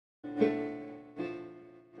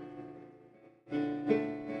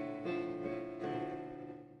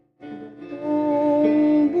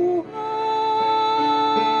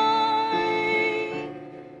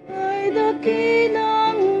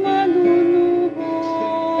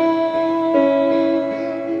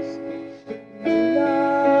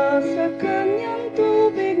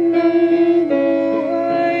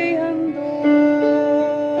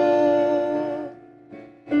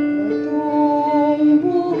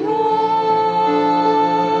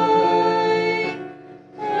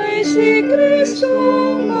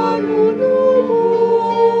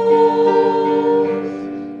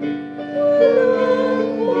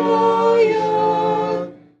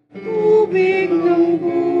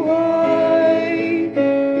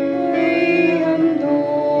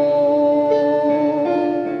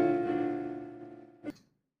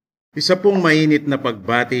Isa pong mainit na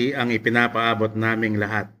pagbati ang ipinapaabot naming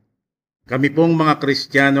lahat. Kami pong mga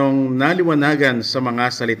Kristiyanong naliwanagan sa mga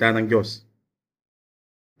salita ng Diyos.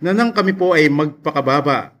 Na nang kami po ay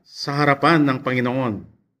magpakababa sa harapan ng Panginoon,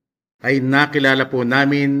 ay nakilala po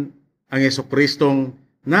namin ang Jesucristong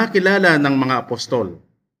nakilala ng mga apostol.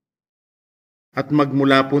 At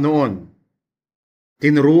magmula po noon,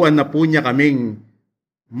 tinuruan na po niya kaming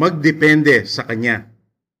magdepende sa Kanya.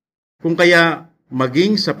 Kung kaya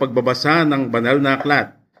maging sa pagbabasa ng banal na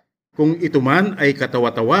aklat, kung ito man ay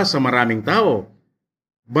katawa-tawa sa maraming tao,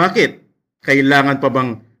 bakit kailangan pa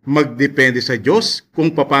bang magdepende sa Diyos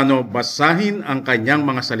kung paano basahin ang Kanyang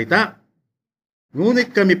mga salita?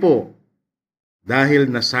 Ngunit kami po,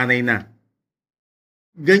 dahil nasanay na.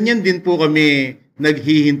 Ganyan din po kami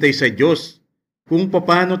naghihintay sa Diyos kung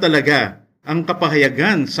paano talaga ang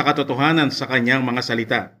kapahayagan sa katotohanan sa Kanyang mga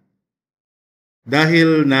salita.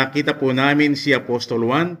 Dahil nakita po namin si Apostol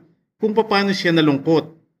Juan kung paano siya nalungkot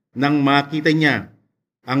nang makita niya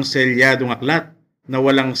ang selyadong aklat na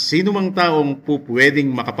walang sinumang taong pupwedeng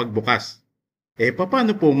makapagbukas.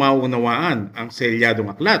 Paano po maunawaan ang selyadong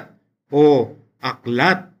aklat o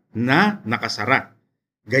aklat na nakasara?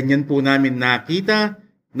 Ganyan po namin nakita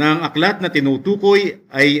na ang aklat na tinutukoy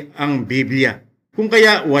ay ang Biblia. Kung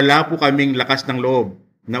kaya wala po kaming lakas ng loob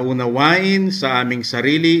na unawain sa aming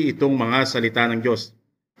sarili itong mga salita ng Diyos.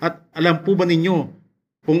 At alam po ba ninyo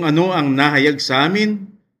kung ano ang nahayag sa amin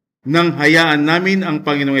nang hayaan namin ang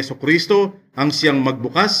Panginoong Jesucristo ang siyang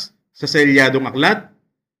magbukas sa selyadong aklat?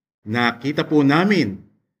 Nakita po namin,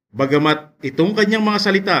 bagamat itong kanyang mga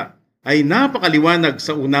salita ay napakaliwanag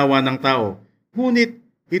sa unawa ng tao, ngunit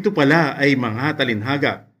ito pala ay mga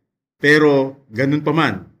talinhaga. Pero ganun pa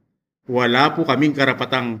man, wala po kaming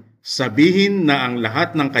karapatang sabihin na ang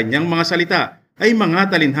lahat ng kanyang mga salita ay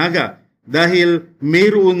mga talinhaga dahil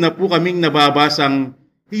mayroon na po kaming nababasang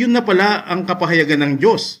iyon na pala ang kapahayagan ng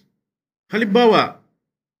Diyos. Halimbawa,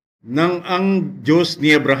 nang ang Diyos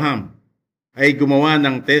ni Abraham ay gumawa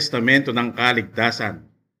ng testamento ng kaligtasan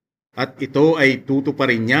at ito ay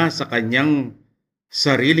tutuparin niya sa kanyang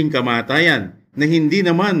sariling kamatayan na hindi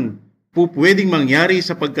naman po pwedeng mangyari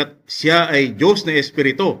sapagkat siya ay Diyos na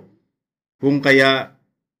Espiritu. Kung kaya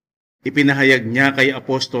ipinahayag niya kay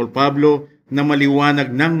Apostol Pablo na maliwanag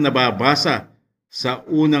nang nababasa sa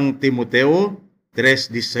unang Timoteo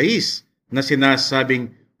 3:16 na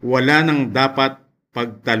sinasabing wala nang dapat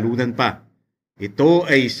pagtalunan pa. Ito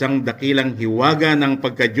ay isang dakilang hiwaga ng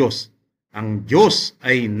pagka-Diyos. Ang Diyos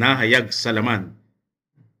ay nahayag sa laman.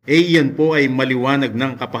 Iyan po ay maliwanag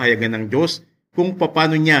ng kapahayagan ng Diyos kung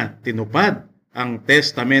paano niya tinupad ang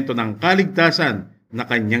testamento ng kaligtasan na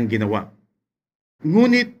kanyang ginawa.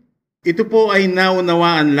 Ngunit ito po ay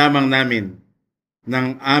naunawaan lamang namin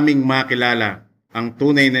nang aming makilala ang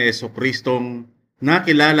tunay na Jesucristong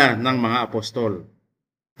nakilala ng mga apostol.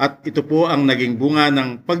 At ito po ang naging bunga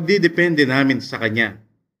ng pagdidepende namin sa Kanya.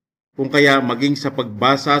 Kung kaya maging sa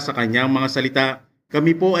pagbasa sa Kanyang mga salita,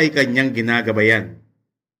 kami po ay Kanyang ginagabayan.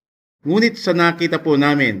 Ngunit sa nakita po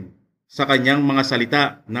namin sa Kanyang mga salita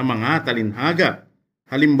na mga talinhaga,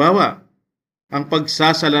 halimbawa, ang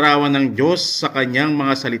pagsasalarawan ng Diyos sa Kanyang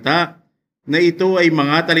mga salita na ito ay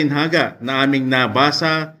mga talinhaga na aming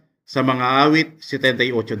nabasa sa mga awit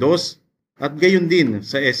 78:2 at gayon din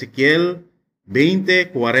sa Ezekiel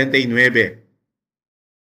 20:49.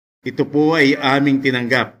 Ito po ay aming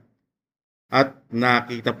tinanggap at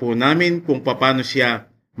nakita po namin kung paano siya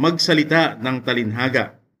magsalita ng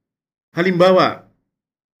talinhaga. Halimbawa,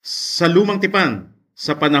 sa lumang tipan,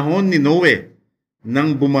 sa panahon ni Noe,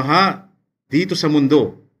 nang bumaha dito sa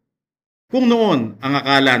mundo. Kung noon ang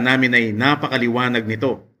akala namin ay napakaliwanag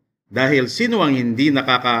nito dahil sino ang hindi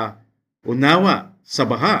nakakaunawa sa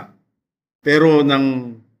baha. Pero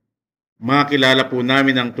nang makilala po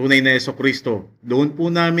namin ang tunay na Jesucristo, doon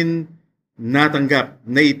po namin natanggap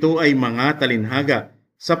na ito ay mga talinhaga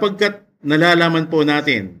sapagkat nalalaman po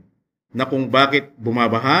natin na kung bakit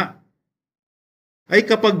bumabaha ay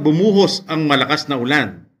kapag bumuhos ang malakas na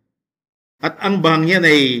ulan at ang bahang yan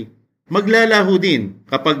ay maglalaho din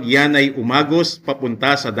kapag yan ay umagos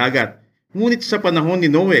papunta sa dagat. Ngunit sa panahon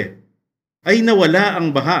ni Noe ay nawala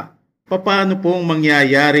ang baha. Paano pong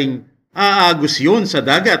mangyayaring aagos yun sa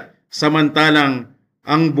dagat samantalang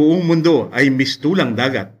ang buong mundo ay mistulang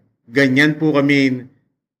dagat? Ganyan po kami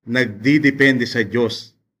nagdidepende sa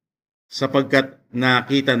Diyos sapagkat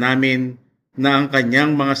nakita namin na ang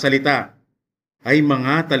Kanyang mga salita ay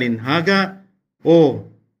mga talinhaga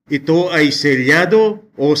o ito ay selyado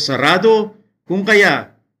o sarado, kung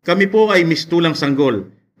kaya kami po ay mistulang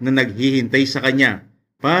sanggol na naghihintay sa Kanya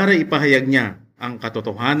para ipahayag niya ang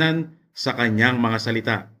katotohanan sa Kanyang mga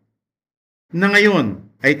salita. na ngayon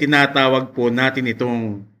ay tinatawag po natin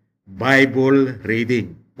itong Bible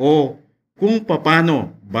reading o kung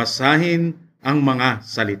paano basahin ang mga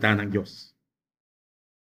salita ng Diyos.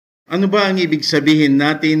 Ano ba ang ibig sabihin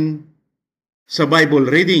natin sa Bible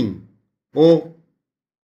reading o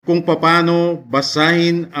kung paano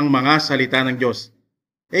basahin ang mga salita ng Diyos?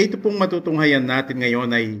 Ito pong matutunghayan natin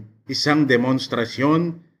ngayon ay isang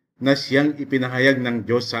demonstrasyon na siyang ipinahayag ng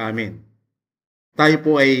Diyos sa amin. Tayo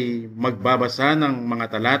po ay magbabasa ng mga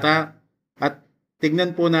talata at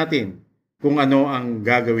tignan po natin kung ano ang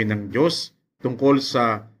gagawin ng Diyos tungkol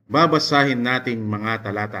sa babasahin nating mga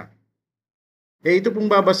talata. Ito pong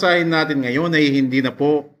babasahin natin ngayon ay hindi na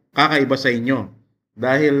po kakaiba sa inyo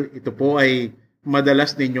dahil ito po ay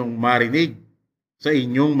madalas ninyong marinig sa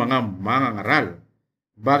inyong mga mangangaral.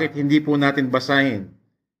 Bakit hindi po natin basahin?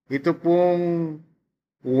 Ito pong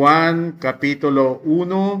 1 Kapitulo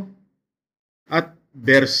 1 at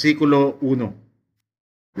versikulo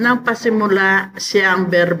 1. Nang pasimula siya ang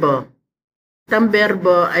berbo, at ang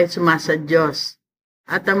berbo ay sumasa Diyos,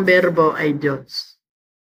 at ang berbo ay Diyos.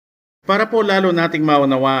 Para po lalo nating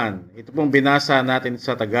maunawaan, ito pong binasa natin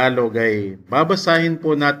sa Tagalog ay babasahin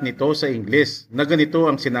po natin ito sa Ingles na ganito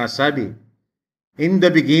ang sinasabi. In the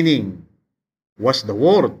beginning was the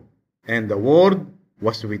Word, and the Word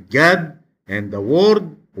was with God, and the Word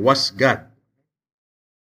was God.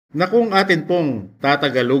 Na kung atin pong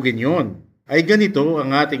tatagalugin yon, ay ganito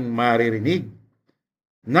ang ating maririnig.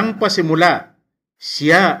 Nang pasimula,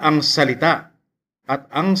 siya ang salita,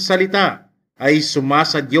 at ang salita ay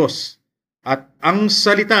sumasa Diyos, at ang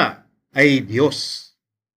salita ay Diyos.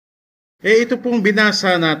 Ito pong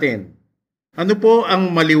binasa natin. Ano po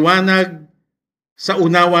ang maliwanag sa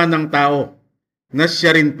unawa ng tao, na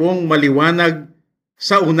siya rin pong maliwanag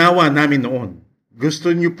sa unawa namin noon?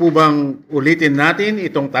 Gusto niyo po bang ulitin natin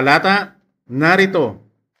itong talata? Narito,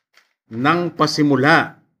 nang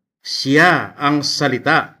pasimula, siya ang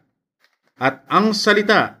salita, at ang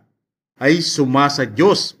salita ay sumasa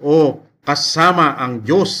Diyos o kasama ang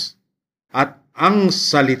Diyos, at ang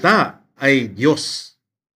salita ay Diyos.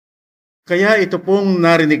 Kaya ito pong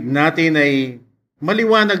narinig natin ay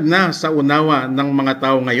maliwanag na sa unawa ng mga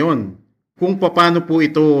tao ngayon kung paano po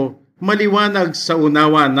ito maliwanag sa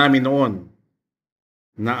unawa namin noon,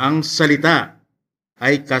 na ang salita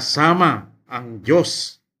ay kasama ang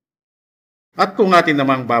Diyos. At kung atin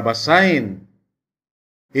namang babasahin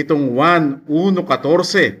itong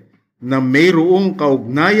 1:14 na mayroong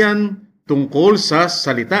kaugnayan tungkol sa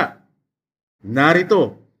salita,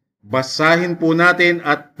 narito, basahin po natin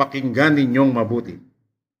at pakinggan ninyong mabuti.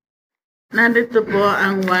 Narito po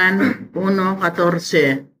ang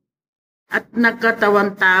 1:14. At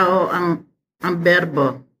nagkatawang tao ang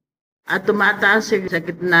berbo, at tumataas sa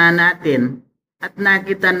gitna natin, at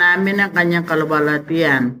nakita namin ang kanyang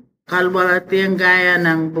kalwalhatian gaya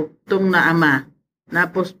ng buktong na ama, na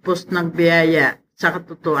puspos ng biyaya sa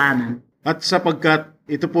katotohanan. At sapagkat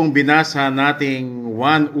ito pong binasa nating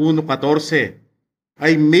 1:14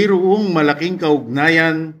 ay mayroong malaking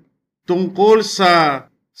kaugnayan tungkol sa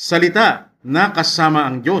salita na kasama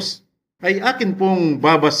ang Diyos, ay akin pong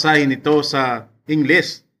babasahin ito sa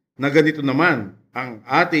Ingles na ganito naman ang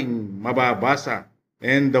ating mababasa.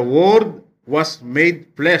 And the Word was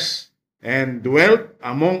made flesh and dwelt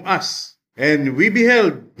among us, and we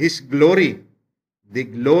beheld His glory, the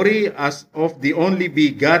glory as of the only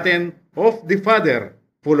begotten of the Father,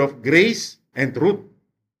 full of grace and truth.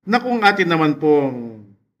 Na kung atin naman pong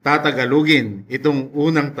tatagalugin itong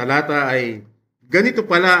unang talata ay ganito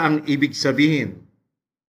pala ang ibig sabihin.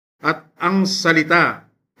 At ang salita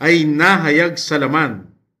ay nahayag sa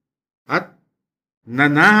laman at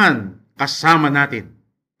nanahan kasama natin.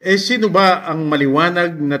 Sino ba ang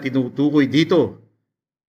maliwanag na tinutukoy dito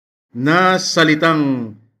na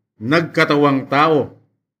salitang nagkatawang tao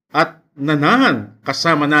at nanahan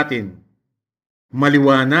kasama natin?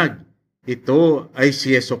 Maliwanag, ito ay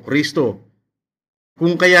si Jesucristo.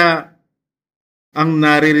 Kung kaya ang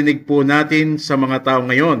naririnig po natin sa mga tao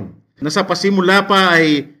ngayon na sa pasimula pa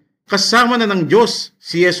ay kasama na ng Diyos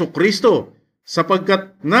si Jesucristo,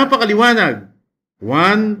 sapagkat napakaliwanag.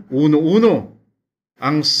 1:1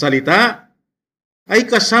 ang salita ay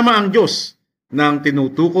kasama ang Diyos, na ang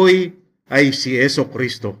tinutukoy ay si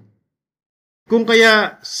Jesucristo. Kung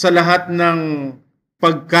kaya sa lahat ng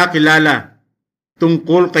pagkakilala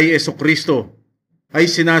tungkol kay Jesucristo ay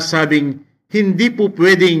sinasabing hindi po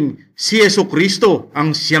pwedeng si Jesucristo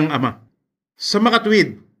ang siyang Ama. Sa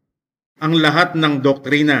makatwid, ang lahat ng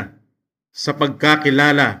doktrina sa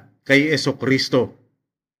pagkakilala kay Jesucristo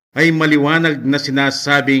ay maliwanag na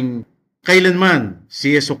sinasabing kailanman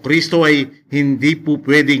si Jesucristo ay hindi po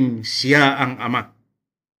pwedeng siya ang Ama.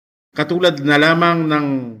 Katulad na lamang ng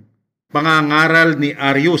pangangaral ni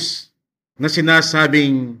Arius na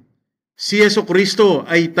sinasabing si Jesucristo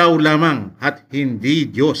ay tao lamang at hindi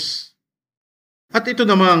Diyos. At ito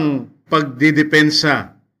namang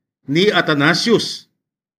pagdidepensa ni Athanasius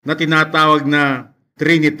na tinatawag na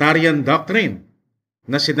Trinitarian Doctrine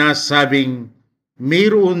na sinasabing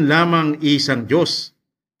mayroon lamang isang Diyos,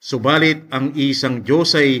 subalit ang isang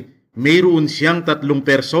Diyos ay mayroon siyang tatlong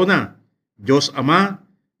persona, Diyos Ama,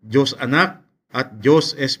 Diyos Anak, at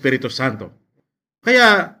Diyos Espiritu Santo.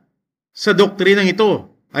 Kaya sa doktrinang ito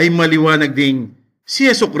ay maliwanag ding si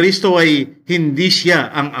Jesucristo ay hindi siya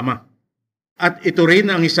ang Ama. At ito rin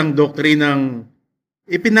ang isang doktrinang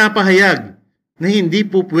ipinapahayag na hindi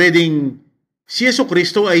po pwedeng si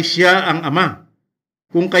Jesucristo ay siya ang Ama.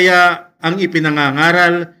 Kung kaya ang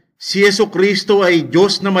ipinangangaral, si Jesucristo ay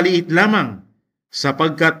Diyos na maliit lamang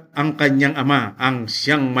sapagkat ang kanyang Ama ang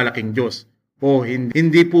siyang malaking Diyos. O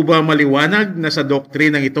hindi po ba maliwanag na sa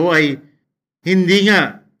doktrinang ito ay hindi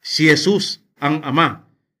nga si Jesus ang Ama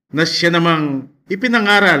na siya namang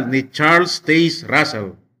ipinangaral ni Charles Taze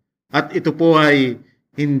Russell. At ito po ay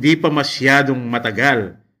hindi pa masyadong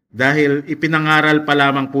matagal dahil ipinangaral pa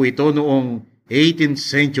lamang po ito noong 18th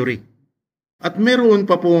century. At meron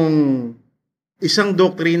pa pong isang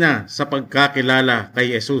doktrina sa pagkakilala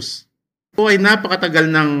kay Jesus. Ito ay napakatagal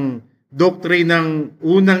ng doktrinang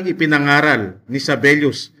unang ipinangaral ni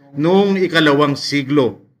Sabellius noong 2nd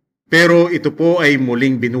siglo. Pero ito po ay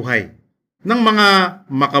muling binuhay ng mga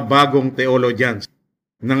makabagong theologians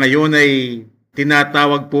na ngayon ay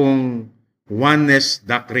tinatawag pong oneness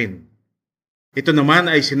doctrine. Ito naman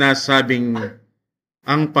ay sinasabing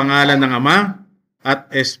ang pangalan ng Ama at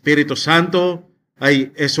Espiritu Santo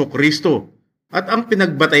ay Jesucristo at ang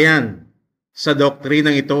pinagbatayan sa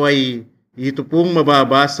doktrinang ito ay ito pong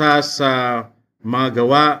mababasa sa mga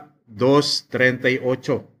Gawa 2:38.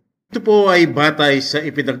 Ito po ay batay sa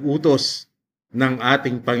ipinag-utos ng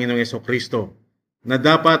ating Panginoong Jesucristo na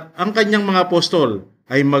dapat ang kanyang mga apostol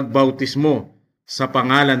ay magbautismo sa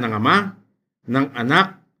pangalan ng Ama, ng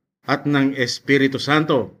Anak at ng Espiritu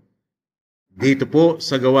Santo. Dito po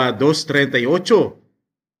sa Gawa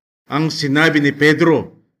 2:38, ang sinabi ni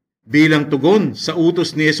Pedro bilang tugon sa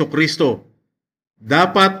utos ni Jesucristo,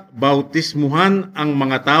 dapat bautismuhan ang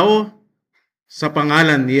mga tao sa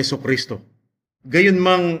pangalan ni Jesucristo.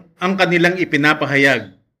 Gayunmang ang kanilang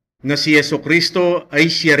ipinapahayag na si Jesucristo ay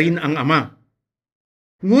siya rin ang Ama.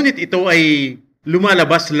 Ngunit ito ay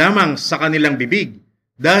lumalabas lamang sa kanilang bibig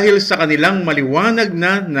dahil sa kanilang maliwanag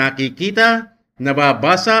na nakikita,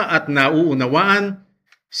 nababasa at nauunawaan,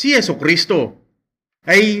 si Jesucristo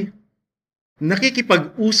ay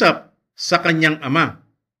nakikipag-usap sa kanyang Ama.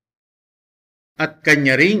 At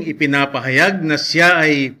kanya ring ipinapahayag na siya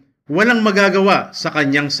ay walang magagawa sa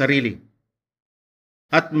kanyang sarili.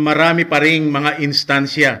 At marami pa ring mga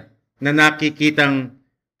instansya na nakikitang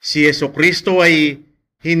si Jesucristo ay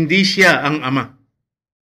hindi siya ang Ama.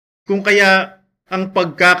 Kung kaya ang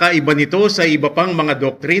pagkakaiba nito sa iba pang mga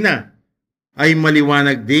doktrina ay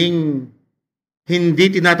maliwanag ding hindi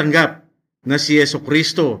tinatanggap na si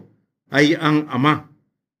Jesucristo ay ang Ama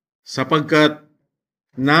sapagkat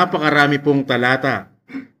napakarami pong talata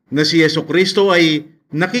na si Jesucristo ay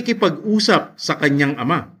nakikipag-usap sa kanyang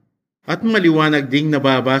Ama at maliwanag ding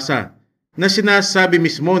nababasa na sinasabi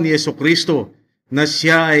mismo ni Jesucristo na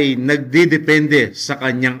siya ay nagdidepende sa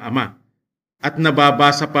kanyang Ama at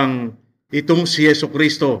nababasa pang itong si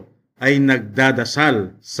Jesucristo ay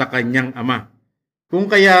nagdadasal sa kanyang Ama.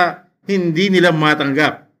 Kung kaya hindi nila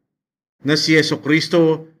matanggap na si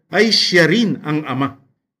Jesucristo ay siya rin ang Ama.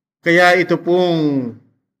 Kaya ito pong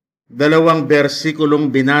dalawang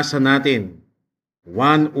bersikulong binasa natin,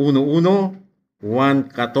 1:11,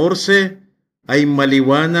 1:14, ay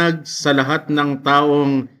maliwanag sa lahat ng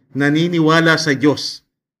taong naniniwala sa Diyos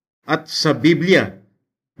at sa Biblia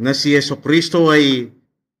na si Jesucristo ay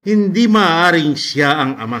hindi maaaring siya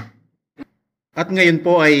ang Ama. At ngayon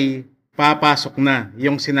po ay papasok na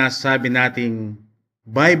yung sinasabi nating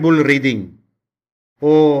Bible reading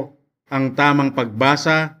o ang tamang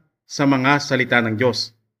pagbasa sa mga salita ng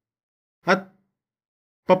Diyos. At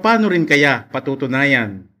paano rin kaya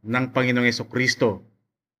patutunayan ng Panginoong Jesucristo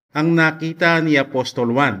ang nakita ni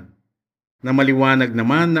Apostol Juan na maliwanag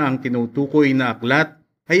naman na ang tinutukoy na aklat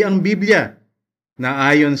ay ang Biblia na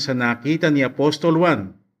ayon sa nakita ni Apostol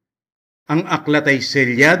Juan, ang aklat ay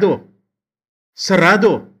selyado,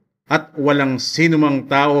 sarado at walang sinumang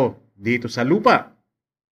tao dito sa lupa,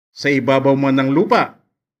 sa ibabaw man ng lupa,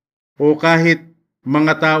 o kahit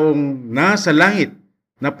mga taong nasa langit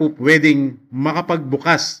na po pwedeng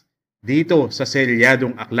makapagbukas dito sa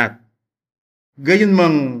selyadong aklat.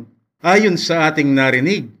 Gayunmang ayon sa ating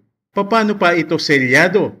narinig Paano pa ito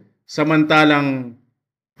selyado samantalang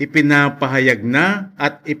ipinapahayag na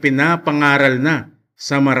at ipinapangaral na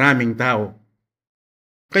sa maraming tao?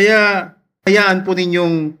 Kaya hayaan po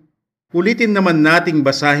ninyong ulitin naman nating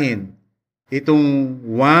basahin itong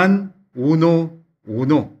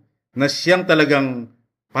 1:1:1 na siyang talagang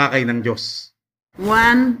pakay ng Diyos.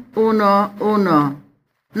 1:1.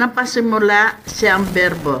 Napasimula siyang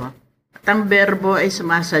berbo, at ang berbo ay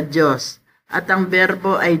sumasa Diyos, at ang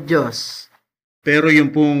berbo ay Diyos. Pero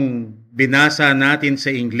yung pong binasa natin sa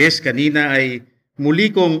Ingles kanina ay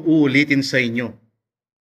muli kong uulitin sa inyo.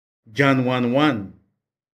 John 1:1.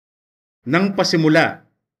 Nang pasimula,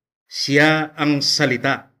 siya ang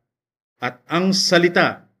salita, at ang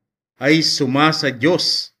salita ay sumasa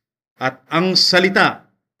Diyos, at ang salita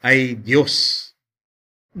ay Diyos.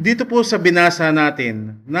 Dito po sa binasa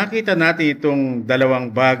natin, nakita natin itong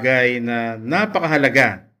dalawang bagay na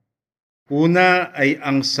napakahalaga. Una ay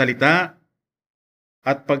ang salita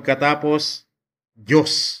at pagkatapos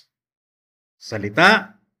Diyos.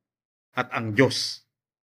 Salita at ang Diyos.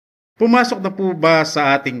 Pumasok na po ba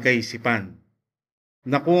sa ating kaisipan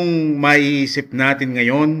na kung maiisip natin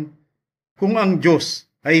ngayon, kung ang Diyos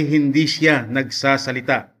ay hindi siya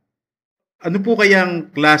nagsasalita, ano po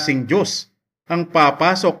kayang klaseng Diyos ang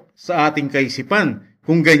papasok sa ating kaisipan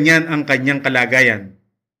kung ganyan ang kanyang kalagayan?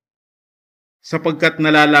 Sapagkat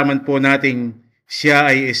nalalaman po nating siya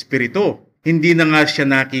ay espiritu, hindi na nga siya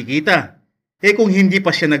nakikita. Kung hindi pa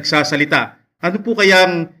siya nagsasalita, ano po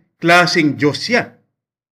kayang klaseng Diyos siya?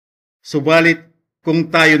 Subalit, kung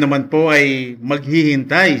tayo naman po ay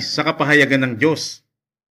maghihintay sa kapahayagan ng Diyos,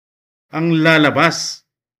 ang lalabas,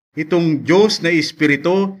 itong Diyos na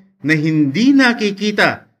espiritu na hindi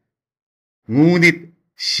nakikita, ngunit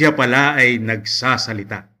siya pala ay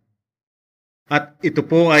nagsasalita. At ito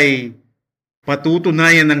po ay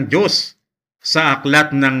patutunayan ng Diyos sa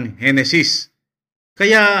aklat ng Henesis.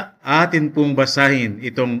 Kaya atin pong basahin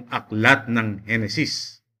itong aklat ng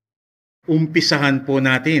Henesis. Umpisahan po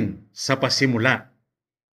natin sa pasimula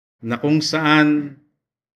na kung saan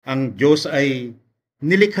ang Diyos ay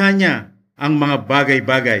nilikha niya ang mga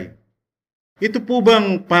bagay-bagay. Ito po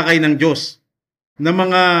bang pakay ng Diyos na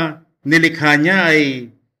mga nilikha niya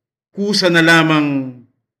ay kusa na lamang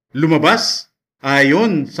lumabas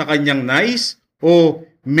ayon sa kanyang nais o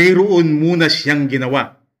mayroon muna siyang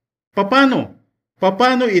ginawa? Paano?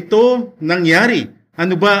 Paano ito nangyari?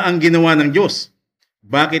 Ano ba ang ginawa ng Diyos?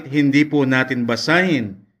 Bakit hindi po natin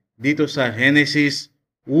basahin dito sa Henesis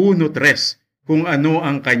 1:3 kung ano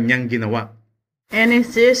ang kanyang ginawa?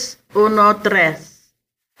 Henesis 1:3.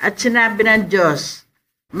 At sinabi ng Diyos,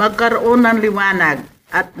 magkaroon ng liwanag,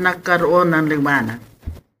 at nagkaroon ng liwanag.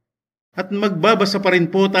 At magbabasa pa rin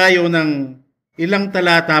po tayo ng ilang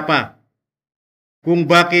talata pa kung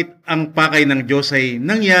bakit ang pakay ng Diyos ay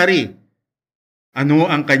nangyari. Ano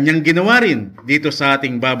ang kanyang ginawa rin dito sa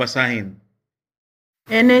ating babasahin?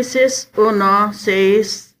 Henesis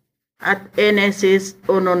 1:6 at Henesis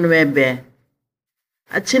 1:9.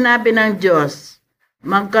 At sinabi ng Diyos,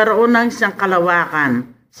 magkaroon ng isang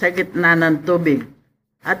kalawakan sa gitna ng tubig,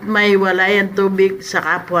 at may walay ang tubig sa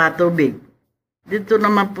kapwa tubig. Dito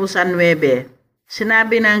naman po sa 9,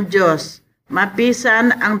 sinabi ng Diyos,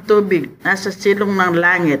 mapisan ang tubig nasa silong ng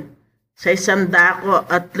langit sa isang dako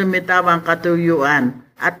at lumitaw ang katuyuan,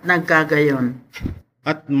 at nagkagayon.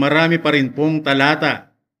 At marami pa rin pong talata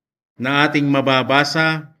na ating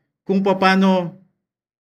mababasa kung paano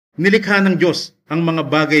nilikha ng Diyos ang mga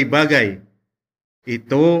bagay-bagay.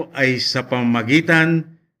 Ito ay sa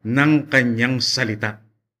pamamagitan ng kanyang salita.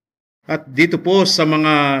 At dito po sa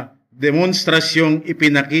mga demonstrasyong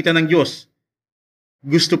ipinakita ng Diyos,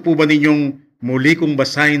 gusto po ba ninyong muli kong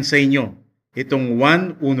basahin sa inyo itong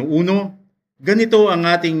 1:1:1? Ganito ang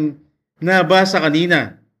ating nabasa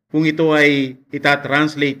kanina kung ito ay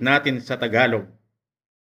itatranslate natin sa Tagalog.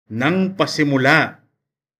 Nang pasimula,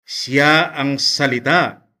 siya ang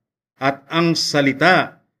salita, at ang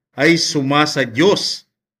salita ay sumasa Diyos,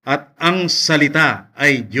 at ang salita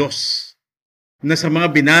ay Diyos. Na sa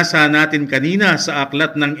mga binasa natin kanina sa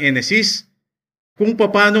aklat ng Henesis, kung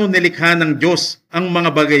paano nilikha ng Diyos ang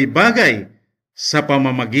mga bagay-bagay sa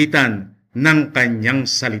pamamagitan ng kanyang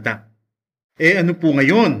salita. Ano po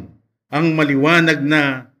ngayon ang maliwanag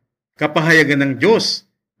na kapahayagan ng Diyos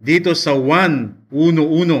dito sa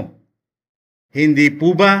 1:1:1? Hindi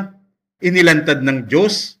po ba inilantad ng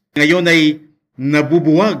Diyos ngayon ay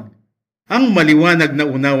nabubuwag ang maliwanag na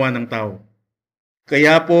unawa ng tao?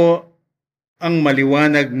 Kaya po ang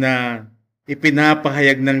maliwanag na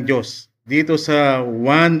ipinapahayag ng Diyos dito sa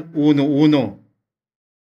 1:1:1.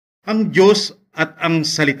 Ang Diyos at ang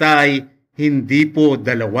salita ay hindi po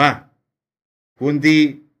dalawa,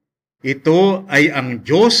 kundi ito ay ang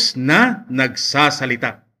Diyos na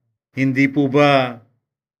nagsasalita. Hindi po ba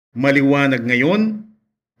maliwanag ngayon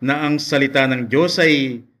na ang salita ng Diyos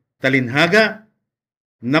ay talinhaga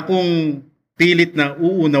na kung pilit na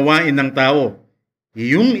uunawain ng tao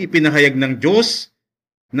yung ipinahayag ng Diyos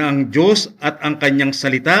na ang Diyos at ang kanyang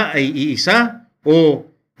salita ay iisa, o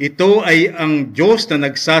ito ay ang Diyos na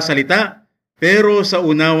nagsasalita pero sa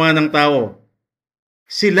unawa ng tao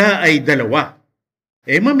sila ay dalawa.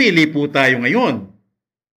 Mamili po tayo ngayon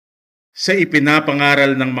sa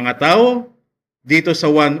ipinapangaral ng mga tao dito sa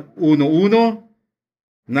 1:1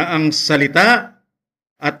 na ang salita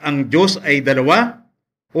at ang Diyos ay dalawa,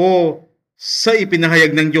 o sa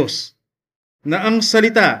ipinahayag ng Diyos na ang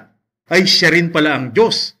salita ay siya rin pala ang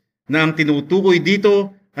Diyos, na ang tinutukoy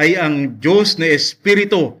dito ay ang Diyos na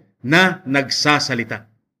Espiritu na nagsasalita.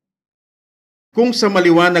 Kung sa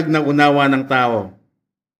maliwanag na unawa ng tao,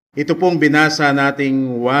 ito pong binasa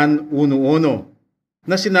nating 1:1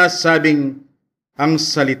 na sinasabing ang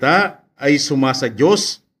salita ay sumasa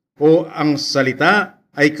Diyos o ang salita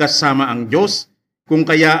ay kasama ang Diyos, kung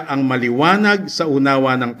kaya ang maliwanag sa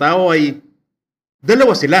unawa ng tao ay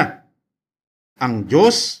dalawa sila, ang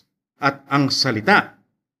Diyos at ang salita.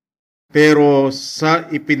 Pero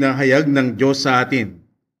sa ipinahayag ng Diyos sa atin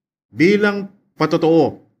bilang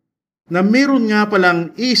patotoo na meron nga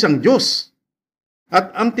palang isang Diyos,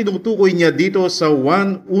 at ang tinutukoy niya dito sa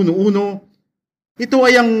 1:1, ito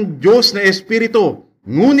ay ang Diyos na Espiritu,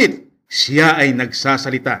 ngunit siya ay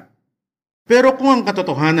nagsasalita. Pero kung ang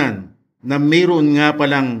katotohanan na mayroon nga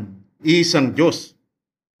palang isang Diyos,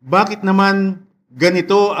 bakit naman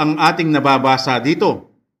ganito ang ating nababasa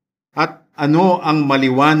dito? At ano ang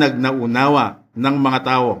maliwanag na unawa ng mga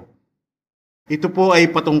tao? Ito po ay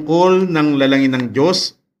patungkol ng lalangin ng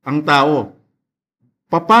Diyos ang tao.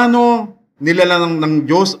 Paano nilalang ng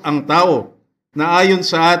Diyos ang tao, na ayon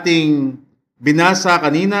sa ating binasa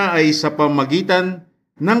kanina ay sa pamagitan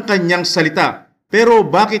ng kanyang salita? Pero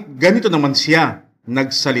bakit ganito naman siya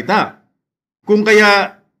nagsalita? Kung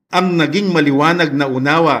kaya ang naging maliwanag na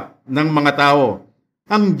unawa ng mga tao,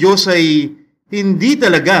 ang Diyos ay hindi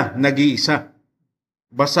talaga nag-iisa.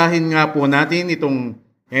 Basahin nga po natin itong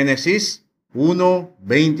Genesis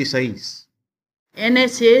 1:26.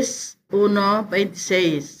 Genesis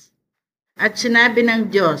 1:26. At sinabi ng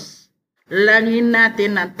Diyos, lalangin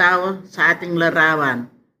natin ang tao sa ating larawan,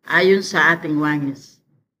 ayon sa ating wangis.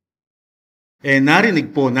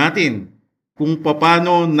 Narinig po natin kung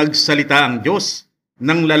paano nagsalita ang Diyos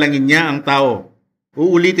nang lalangin niya ang tao.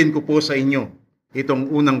 Uulitin ko po sa inyo itong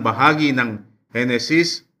unang bahagi ng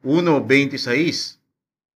Genesis 1:26.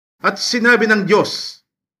 At sinabi ng Diyos,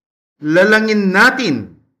 lalangin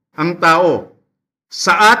natin ang tao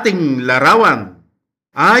sa ating larawan,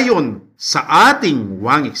 ayon sa ating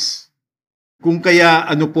wangis. Kung kaya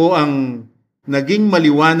ano po ang naging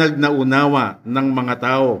maliwanag na unawa ng mga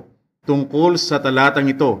tao tungkol sa talatang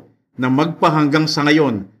ito na magpahanggang sa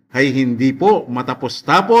ngayon ay hindi po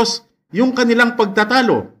matapos-tapos yung kanilang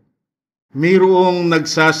pagtatalo. Mayroong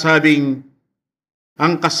nagsasabing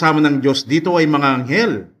ang kasama ng Diyos dito ay mga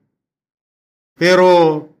anghel. Pero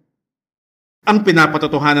ang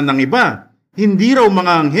pinapatotohanan ng iba, hindi raw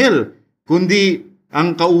mga anghel, kundi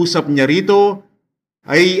ang kausap niya rito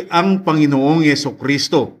ay ang Panginoong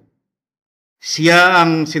Yesukristo. Siya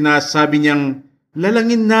ang sinasabi niyang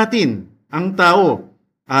lalangin natin ang tao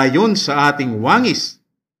ayon sa ating wangis.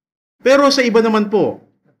 Pero sa iba naman po,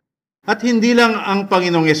 at hindi lang ang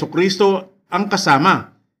Panginoong Yesukristo ang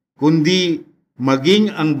kasama, kundi maging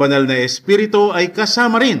ang banal na Espiritu ay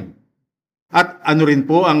kasama rin. At ano rin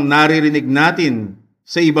po ang naririnig natin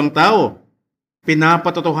sa ibang tao?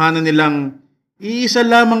 Pinapatotohanan nilang iisa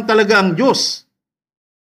lamang talaga ang Diyos.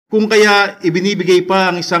 Kung kaya ibinibigay pa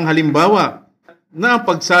ang isang halimbawa na ang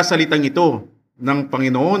pagsasalitang ito ng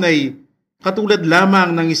Panginoon ay katulad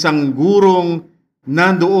lamang ng isang gurong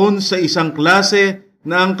nandoon sa isang klase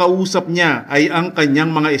na ang kausap niya ay ang kanyang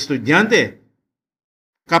mga estudyante.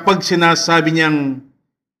 Kapag sinasabi niyang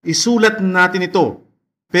isulat natin ito,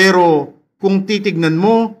 pero kung titignan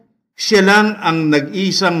mo, siya lang ang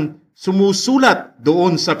nag-isang sumusulat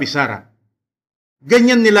doon sa pisara.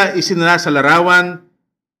 Ganyan nila isinala sa larawan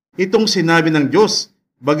itong sinabi ng Diyos,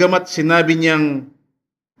 bagamat sinabi niyang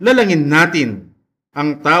lalangin natin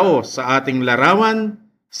ang tao sa ating larawan,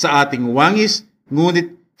 sa ating wangis,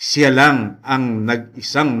 ngunit siya lang ang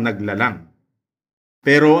nag-isang naglalang.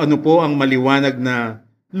 Pero ano po ang maliwanag na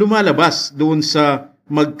lumalabas doon sa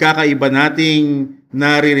magkakaiba nating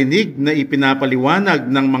naririnig na ipinapaliwanag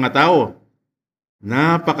ng mga tao?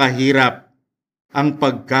 Napakahirap ang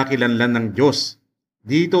pagkakilanlan ng Diyos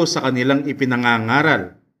dito sa kanilang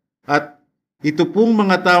ipinangangaral. At Ito pong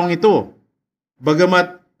mga taong ito,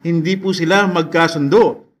 bagamat hindi po sila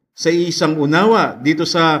magkasundo sa isang unawa dito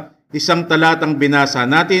sa isang talatang binasa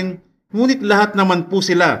natin, ngunit lahat naman po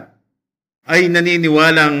sila ay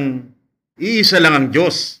naniniwalang iisa lang ang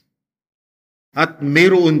Diyos. At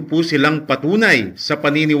mayroon po silang patunay sa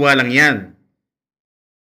paniniwalang yan.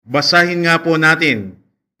 Basahin nga po natin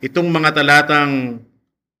itong mga talatang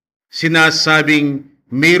sinasabing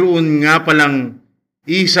mayroon nga palang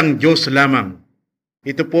isang Diyos lamang.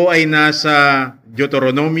 Ito po ay nasa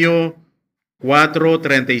Deuteronomio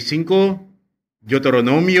 4:35,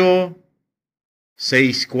 Deuteronomio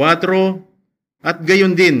 6:4, at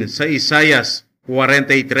gayon din sa Isaias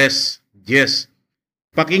 43:10.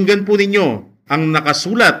 Pakinggan po ninyo ang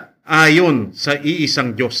nakasulat ayon sa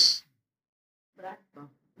iisang Diyos.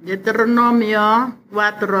 Deuteronomio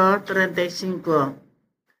 4:35.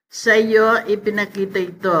 Sa iyo ipinakita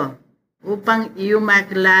ito upang iyo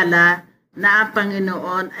makilala na ang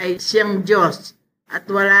Panginoon ay siyang Diyos at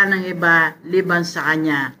wala nang iba liban sa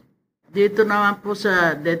Kanya. Dito naman po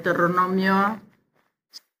sa Deuteronomio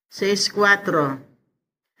 6:4.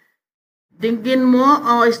 Dinggin mo,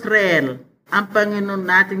 O Israel, ang Panginoon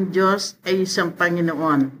nating Diyos ay isang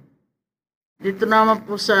Panginoon. Dito naman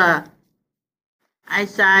po sa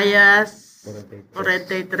Isaiah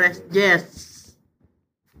 43:10.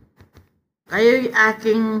 Kayo'y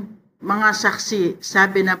aking mga saksi,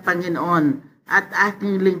 sabi ng Panginoon, at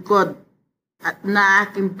aking lingkod at na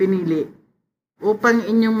aking pinili, upang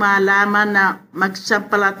inyong malaman na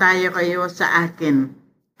magsampalataya kayo sa akin,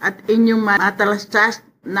 at inyong matalastas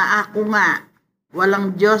na ako nga,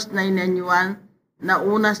 walang Diyos na inanyuan na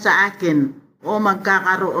una sa akin o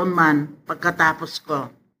magkakaroon man pagkatapos ko.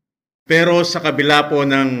 Pero sa kabila po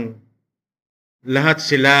ng lahat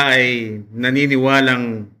sila ay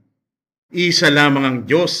naniniwalang isa lamang ang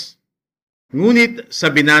Diyos. Ngunit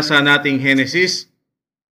sa binasa nating Henesis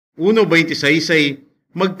 1:26 ay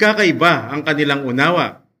magkakaiba ang kanilang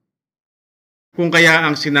unawa. Kung kaya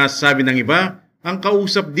ang sinasabi ng iba, ang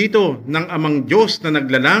kausap dito ng amang Diyos na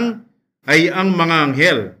naglalang ay ang mga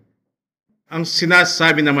anghel. Ang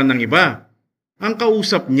sinasabi naman ng iba, ang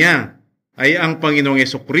kausap niya ay ang Panginoong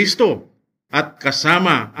Jesucristo at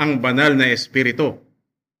kasama ang banal na Espiritu.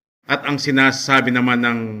 At ang sinasabi naman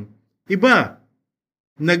ng iba,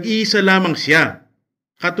 nag-iisa lamang siya,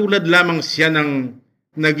 katulad lamang siya ng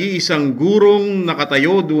nag-iisang gurong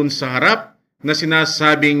nakatayo doon sa harap na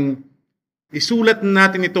sinasabing, isulat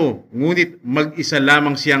natin ito, ngunit mag-isa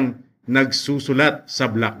lamang siyang nagsusulat sa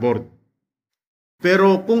blackboard.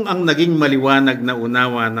 Pero kung ang naging maliwanag na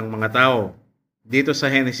unawa ng mga tao dito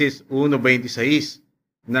sa Henesis 1:26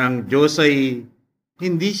 na ang Diyos ay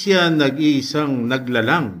hindi siya nag-iisang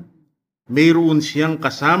naglalang, mayroon siyang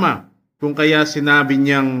kasama, kung kaya sinabi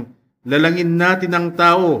niyang lalangin natin ang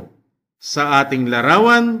tao sa ating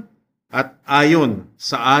larawan at ayon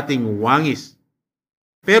sa ating wangis.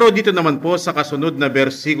 Pero dito naman po sa kasunod na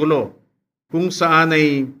bersikulo, kung saan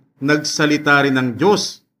ay nagsalita rin ng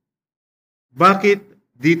Diyos, bakit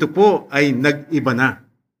dito po ay nag-iba na?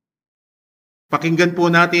 Pakinggan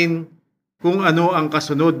po natin kung ano ang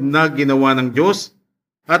kasunod na ginawa ng Diyos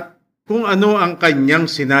at kung ano ang kanyang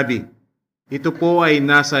sinabi. Ito po ay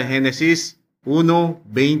nasa Henesis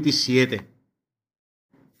 1:27.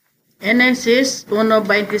 Henesis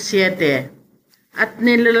 1:27. At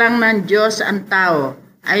nilalang ng Diyos ang tao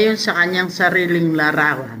ayon sa kanyang sariling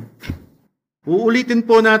larawan. Uulitin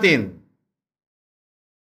po natin.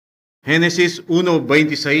 Henesis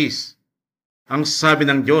 1:26. Ang sabi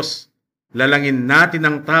ng Diyos, lalangin natin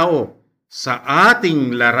ang tao sa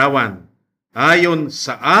ating larawan, ayon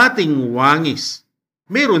sa ating wangis.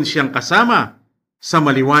 Meron siyang kasama sa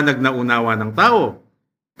maliwanag na unawa ng tao.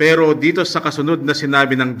 Pero dito sa kasunod na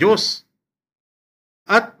sinabi ng Diyos,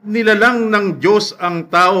 at nilalang ng Diyos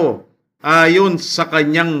ang tao ayon sa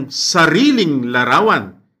kanyang sariling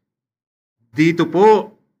larawan. Dito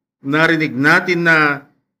po, narinig natin na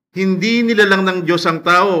hindi nilalang ng Diyos ang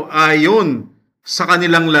tao ayon sa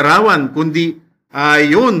kanilang larawan, kundi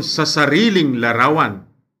ayon sa sariling larawan.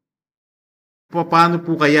 Paano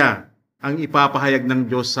po kaya ang ipapahayag ng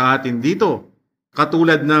Diyos sa atin dito?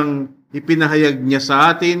 Katulad ng ipinahayag niya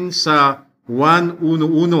sa atin sa 1:1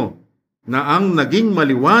 na ang naging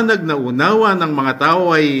maliwanag na unawa ng mga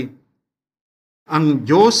tao ay ang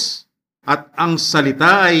Diyos at ang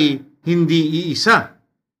salita ay hindi iisa.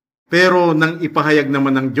 Pero nang ipahayag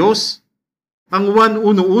naman ng Diyos, ang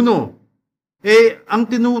 1:1, ang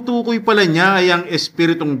tinutukoy pala niya ay ang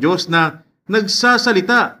Espiritong Diyos na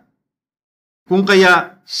nagsasalita. Kung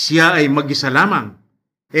kaya siya ay mag-isa lamang.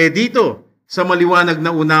 Dito, sa maliwanag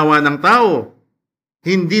na unawa ng tao,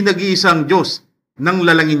 hindi nag-iisang Diyos nang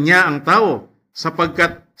lalangin niya ang tao.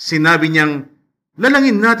 sapagkat sinabi niyang,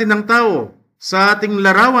 lalangin natin ang tao sa ating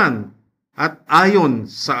larawan at ayon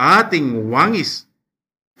sa ating wangis.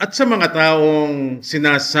 At sa mga taong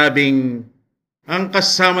sinasabing ang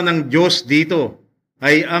kasama ng Diyos dito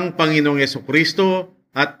ay ang Panginoong Yesukristo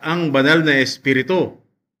at ang banal na Espiritu,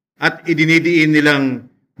 at idinidiin nilang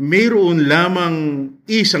mayroon lamang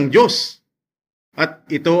isang Diyos, at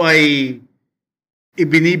ito ay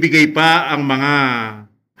ibinibigay pa ang mga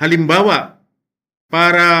halimbawa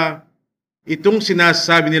para itong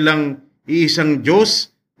sinasabi nilang iisang Diyos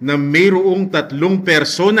na mayroong tatlong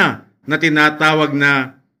persona na tinatawag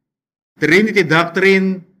na Trinity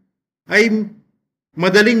Doctrine ay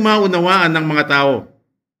madaling maunawaan ng mga tao.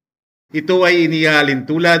 Ito ay inialin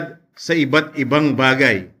tulad sa iba't ibang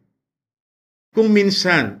bagay. Kung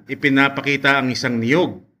minsan ipinapakita ang isang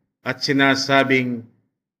niyog at sinasabing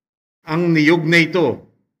ang niyog na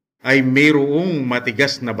ito ay mayroong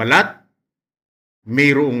matigas na balat,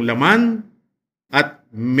 mayroong laman, at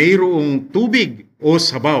mayroong tubig o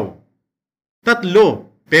sabaw.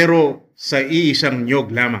 Tatlo pero sa iisang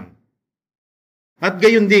niyog lamang. At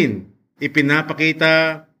gayon din,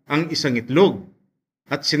 ipinapakita ang isang itlog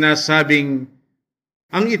at sinasabing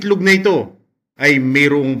ang itlog na ito ay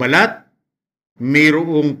mayroong balat,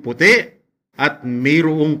 mayroong puti, at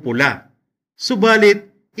mayroong pula. Subalit,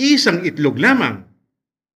 isang itlog lamang.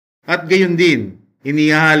 At gayon din,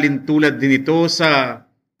 inihalin tulad din ito sa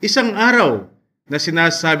isang araw na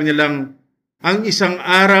sinasabi nilang ang isang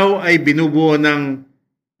araw ay binubuo ng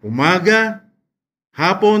umaga,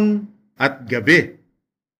 hapon, at gabi.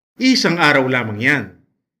 Isang araw lamang yan.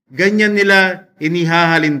 Ganyan nila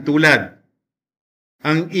inihahalin tulad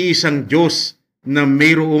ang isang Diyos na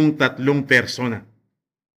mayroong tatlong persona.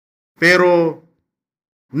 Pero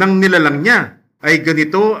nang nilalang niya ay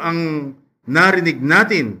ganito ang narinig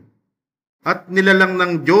natin, at nilalang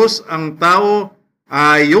ng Diyos ang tao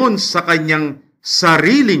ayon sa kanyang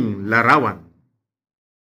sariling larawan.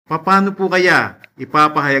 Paano po kaya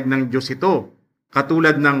ipapahayag ng Diyos ito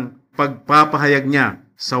katulad ng pagpapahayag niya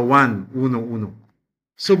sa 1:1?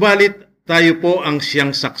 Subalit tayo po ang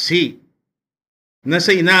siyang saksi na sa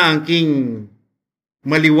inaangking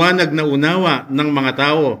maliwanag na unawa ng mga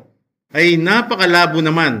tao ay napakalabo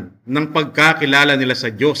naman ng pagkakilala nila sa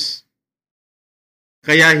Diyos.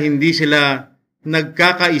 Kaya hindi sila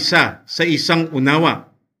nagkakaisa sa isang unawa.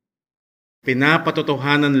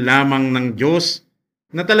 Pinapatotohanan lamang ng Diyos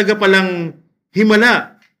na talaga palang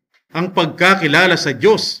himala ang pagkakilala sa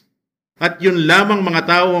Diyos, at yun lamang mga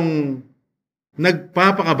taong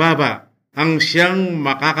nagpapakababa ang siyang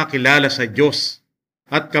makakakilala sa Diyos.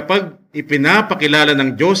 At kapag ipinapakilala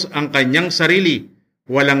ng Diyos ang kanyang sarili,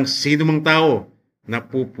 walang sinumang tao na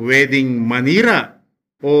pupwedeng manira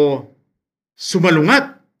o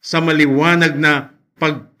sumalungat sa maliwanag na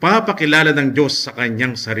pagpapakilala ng Diyos sa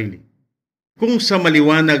kanyang sarili. Kung sa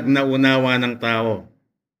maliwanag na unawa ng tao,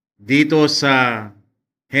 dito sa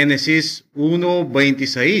Genesis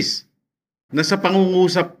 1:26, na sa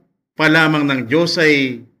pangungusap pa lamang ng Diyos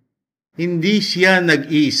ay hindi siya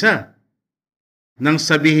nag-iisa nang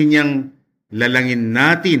sabihin niyang lalangin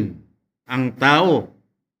natin ang tao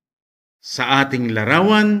sa ating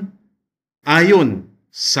larawan ayon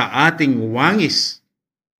sa ating wangis.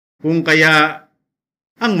 Kung kaya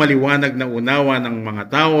ang maliwanag na unawa ng mga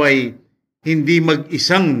tao ay hindi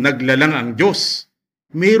mag-isang naglalang ang Diyos,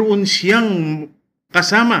 mayroon siyang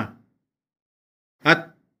kasama,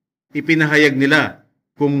 at ipinahayag nila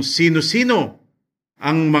kung sino-sino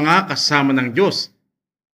ang mga kasama ng Diyos.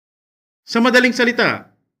 Sa madaling salita,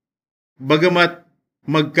 bagamat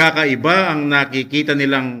magkakaiba ang nakikita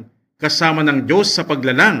nilang kasama ng Diyos sa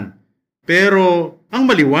paglalang, pero ang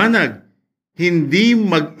maliwanag, hindi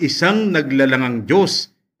mag-isang naglalang ang Diyos,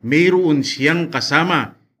 mayroon siyang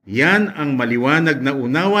kasama. Yan ang maliwanag na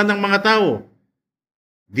unawa ng mga tao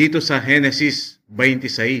dito sa Genesis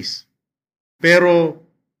 26. Pero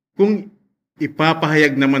kung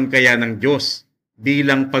ipapahayag naman kaya ng Diyos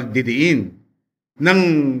bilang pagdidiin nang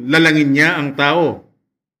lalangin niya ang tao,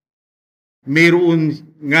 mayroon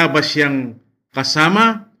nga ba siyang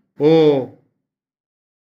kasama o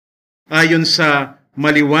ayon sa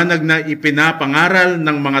maliwanag na ipinapangaral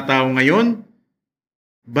ng mga tao ngayon?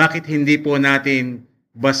 Bakit hindi po natin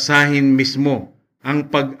basahin mismo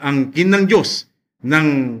ang pag-angkin ng Diyos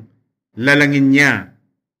nang lalangin niya?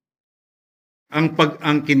 Ang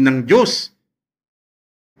pag-angkin ng Diyos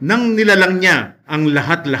nang nilalang niya ang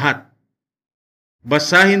lahat-lahat.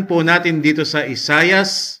 Basahin po natin dito sa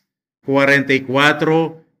Isaias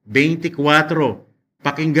 44:24.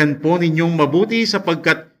 Pakinggan po ninyong mabuti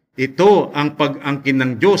sapagkat ito ang pag-angkin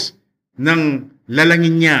ng Diyos nang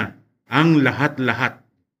lalangin niya ang lahat-lahat.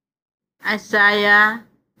 Isaiah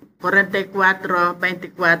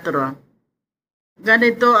 44:24.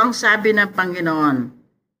 Ganito ang sabi ng Panginoon,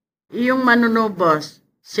 iyong manunubos,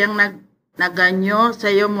 siyang naganyo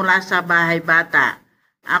sa iyo mula sa bahay bata.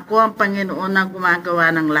 Ako ang Panginoon na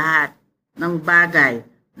gumagawa ng lahat ng bagay,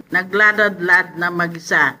 nagladadlad na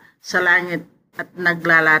mag-isa sa langit at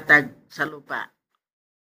naglalatag sa lupa.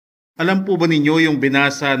 Alam po ba ninyo yung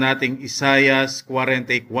binasa nating Isaiah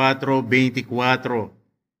 44:24?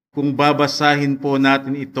 Kung babasahin po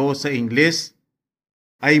natin ito sa Ingles,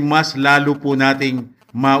 ay mas lalo po nating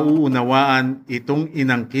mauunawaan itong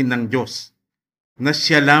inangkin ng Diyos, na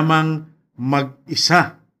siya lamang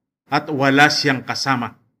mag-isa at wala siyang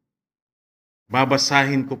kasama.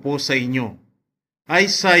 Babasahin ko po sa inyo.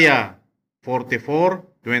 Isaiah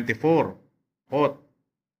 44:24.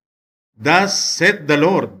 Thus saith the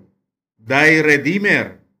Lord, thy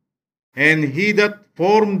Redeemer, and he that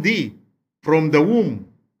formed thee from the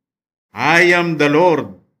womb. I am the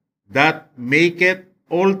Lord that maketh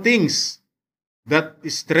all things, that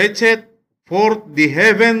stretcheth forth the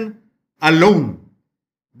heaven alone,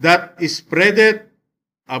 that spreadeth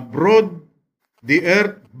abroad the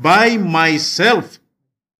earth by myself.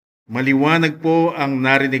 Maliwanag po ang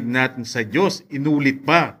narinig natin sa Diyos. Inulit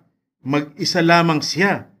pa, mag-isa lamang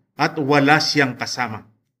siya at wala siyang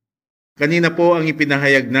kasama. Kanina po ang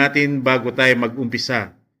ipinahayag natin bago tayo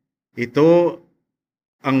mag-umpisa. Ito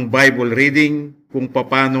ang Bible reading kung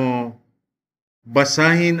paano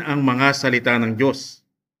basahin ang mga salita ng Diyos.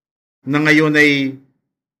 Na ngayon ay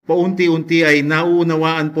paunti-unti ay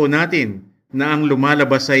nauunawaan po natin na ang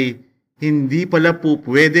lumalabas ay hindi pala po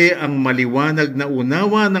pwede ang maliwanag na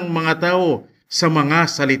unawa ng mga tao sa mga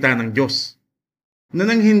salita ng Diyos. Na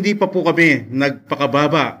nang hindi pa po kami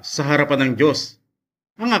nagpakababa sa harapan ng Diyos,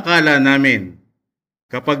 ang akala namin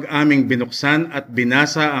kapag aming binuksan at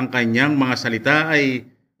binasa ang kanyang mga salita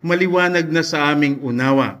ay maliwanag na sa aming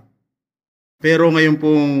unawa. Pero ngayon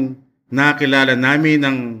pong nakilala namin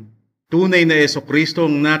ang tunay na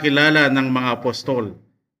Jesucristong nakilala ng mga apostol,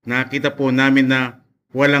 nakita po namin na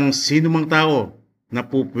walang sinumang tao na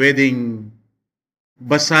po pwedeng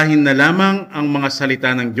basahin na lamang ang mga salita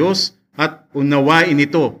ng Diyos at unawain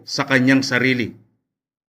ito sa kanyang sarili.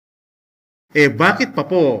 Bakit pa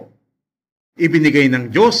po ibinigay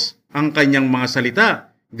ng Diyos ang kanyang mga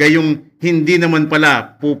salita, gayong hindi naman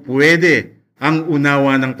pala po pwede ang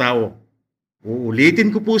unawa ng tao?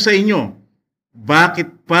 Uulitin ko po sa inyo,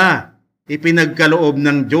 bakit pa ipinagkaloob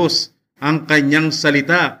ng Diyos ang kanyang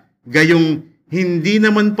salita, gayong hindi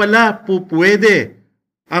naman pala po pwede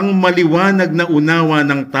ang maliwanag na unawa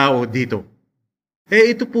ng tao dito?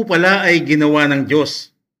 Ito po pala ay ginawa ng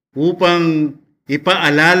Diyos upang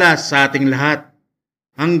ipaalala sa ating lahat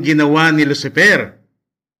ang ginawa ni Lucifer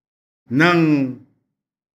nang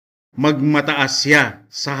magmataas siya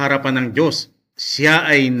sa harapan ng Diyos. Siya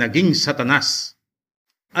ay naging Satanas.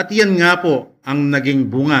 At yan nga po ang naging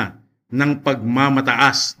bunga ng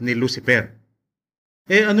pagmamataas ni Lucifer.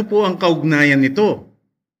 Ano po ang kaugnayan nito?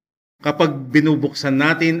 Kapag binubuksan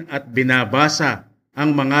natin at binabasa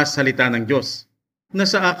ang mga salita ng Diyos,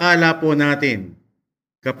 nasa akala po natin,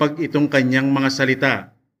 kapag itong kanyang mga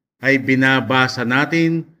salita ay binabasa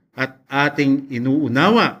natin at ating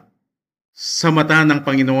inuunawa, sa mata ng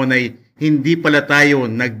Panginoon ay hindi pala tayo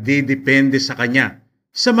nagdidepende sa Kanya.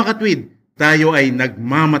 Sa makatwid, tayo ay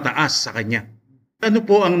nagmamataas sa Kanya. Ano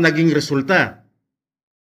po ang naging resulta?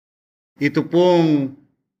 Ito pong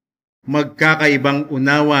magkakaibang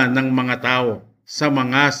unawa ng mga tao sa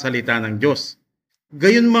mga salita ng Diyos.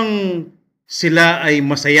 Gayunmang sila ay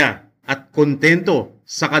masaya at kontento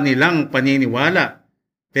sa kanilang paniniwala,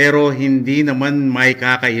 pero hindi naman may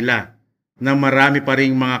kakaila na marami pa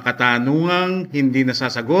ring mga katanungang hindi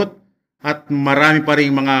nasasagot at marami pa ring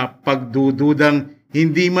mga pagdududang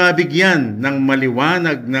hindi mabigyan ng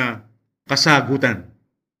maliwanag na kasagutan.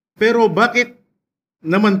 Pero bakit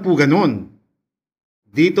naman po ganon?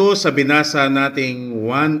 Dito sa binasa nating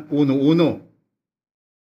 1:1,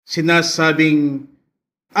 sinasabing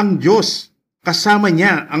ang Diyos kasama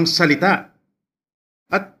niya ang salita.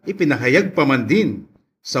 At ipinahayag pa man din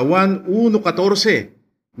sa 1:14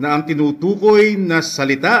 na ang tinutukoy na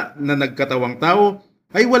salita na nagkatawang tao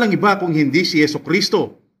ay walang iba kung hindi si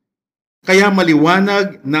Jesucristo. Kaya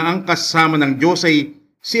maliwanag na ang kasama ng Diyos ay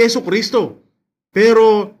si Jesucristo.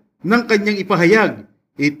 Pero nang kanyang ipahayag,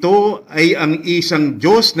 ito ay ang isang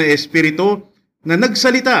Diyos na Espiritu na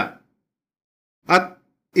nagsalita at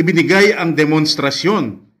ibinigay ang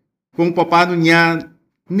demonstrasyon kung paano niya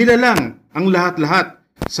nilalang ang lahat-lahat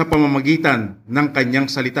sa pamamagitan ng kanyang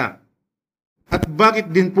salita. At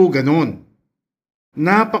bakit din po ganon?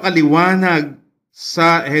 Napakaliwanag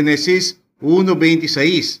sa Genesis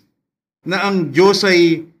 1:26 na ang Diyos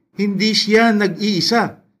ay hindi siya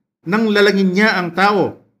nag-iisa nang lalangin niya ang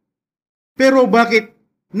tao. Pero bakit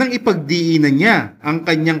nang ipagdiinan niya ang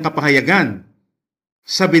kanyang kapahayagan?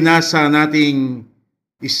 Sa binasa nating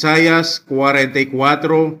Isaias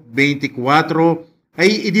 44:24 ay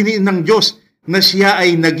idiniin ng Diyos na siya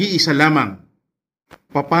ay nag-iisa lamang.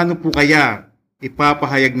 Paano po kaya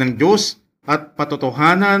ipapahayag ng Diyos at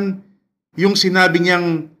patotohanan yung sinabi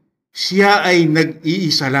niyang siya ay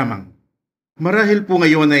nag-iisa lamang? Marahil po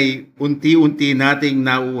ngayon ay unti-unti nating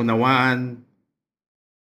nauunawaan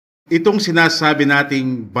itong sinasabi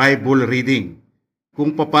nating Bible reading,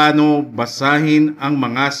 kung paano basahin ang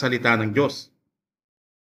mga salita ng Diyos.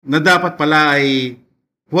 Na dapat pala ay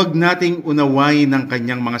huwag nating unawain ang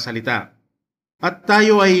kanyang mga salita. At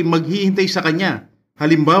tayo ay maghihintay sa kanya.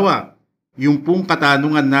 Halimbawa, yung pong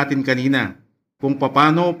katanungan natin kanina, kung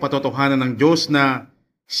paano patotohanan ng Diyos na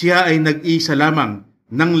siya ay nag-iisa lamang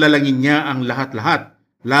nang lalangin niya ang lahat-lahat,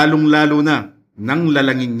 lalong-lalo na nang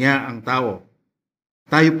lalangin niya ang tao.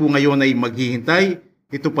 Tayo po ngayon ay maghihintay.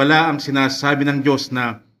 Ito pala ang sinasabi ng Diyos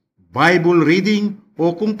na Bible reading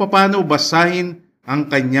o kung paano basahin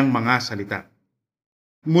ang kanyang mga salita.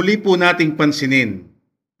 Muli po nating pansinin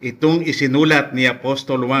itong isinulat ni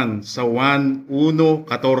Apostol Juan sa Juan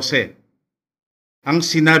 1:14. Ang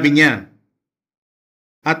sinabi niya,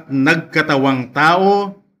 at nagkatawang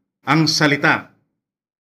tao ang salita.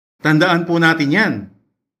 Tandaan po natin yan.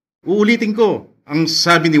 Uulitin ko, ang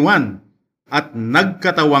sabi ni Juan, at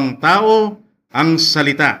nagkatawang tao ang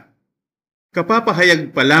salita.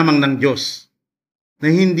 Kapapahayag pa lamang ng Diyos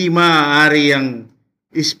na hindi maaari ang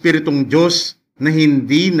Espiritong Diyos na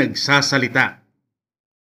hindi nagsasalita.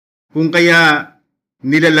 Kung kaya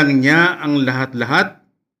nilalang niya ang lahat-lahat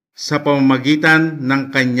sa pamamagitan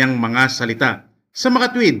ng kanyang mga salita. Sa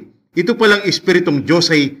makatwid, ito palang Espiritong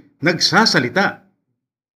Diyos ay nagsasalita.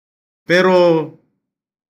 Pero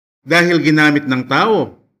dahil ginamit ng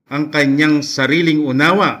tao ang kanyang sariling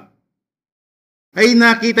unawa, ay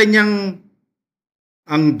nakita niyang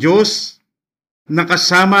ang Diyos na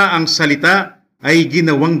kasama ang salita ay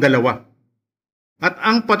ginawang dalawa. At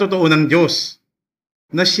ang patotoo ng Diyos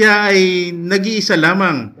na siya ay nag-iisa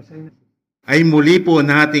lamang, ay muli po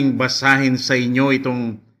nating basahin sa inyo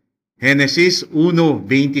itong Genesis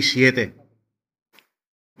 1:27.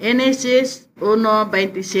 Genesis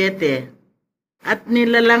 1:27. At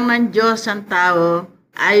nilalang ng Diyos ang tao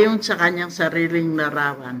ayon sa kanyang sariling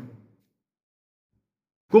larawan.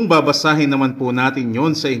 Kung babasahin naman po natin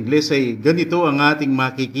yon sa Ingles ay ganito ang ating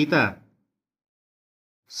makikita.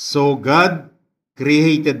 So God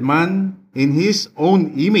created man in His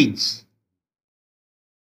own image.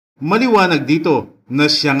 Maliwanag dito na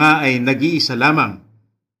siya nga ay nag-iisa lamang.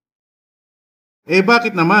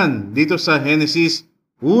 Bakit naman dito sa Genesis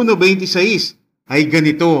 1:26 ay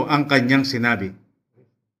ganito ang kanyang sinabi?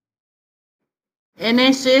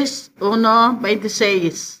 Genesis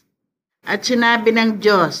 1:26. At sinabi ng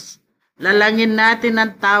Diyos, lalangin natin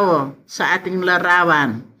ang tao sa ating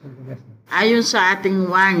larawan, ayon sa ating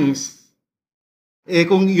wangis.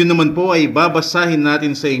 Kung yun naman po ay babasahin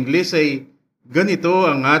natin sa Ingles ay ganito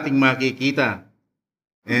ang ating makikita.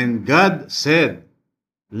 And God said,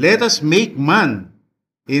 let us make man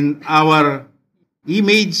in our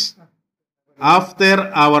image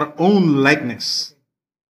after our own likeness.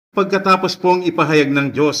 Pagkatapos pong ipahayag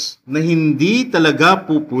ng Diyos na hindi talaga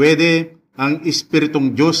po pwede ang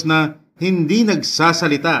Espiritong Diyos na hindi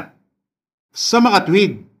nagsasalita. Sa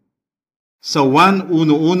makatwid, sa 1:1,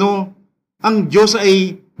 ang Diyos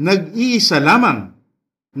ay nag-iisa lamang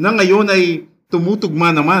na ngayon ay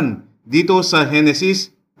tumutugma naman dito sa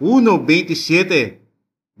Genesis 1:27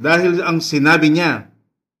 dahil ang sinabi niya,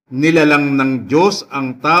 nilalang ng Diyos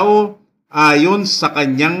ang tao ayon sa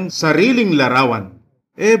kanyang sariling larawan.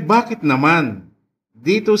 Bakit naman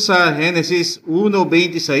dito sa Genesis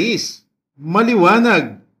 1:26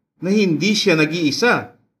 maliwanag na hindi siya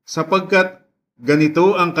nag-iisa sapagkat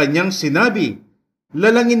ganito ang kanyang sinabi,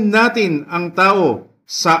 lalangin natin ang tao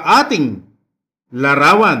sa ating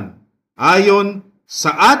larawan ayon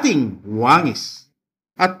sa ating wangis.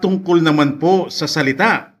 At tungkol naman po sa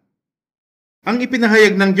salita, ang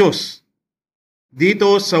ipinahayag ng Diyos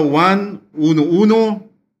dito sa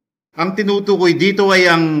 1:1, ang tinutukoy dito ay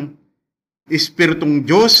ang Espiritong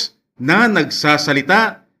Diyos na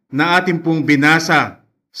nagsasalita na ating pong binasa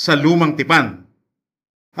sa Lumang Tipan.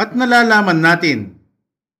 At nalalaman natin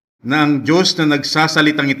na ang Diyos na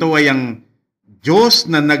nagsasalitang ito ay ang Diyos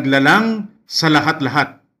na naglalang sa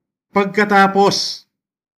lahat-lahat. Pagkatapos,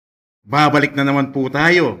 babalik na naman po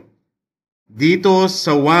tayo dito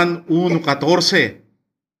sa 1:14.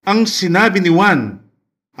 Ang sinabi ni Juan,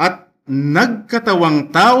 at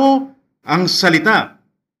nagkatawang tao ang salita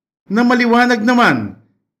na maliwanag naman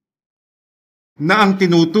na ang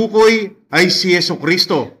tinutukoy ay si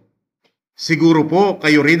Jesucristo. Siguro po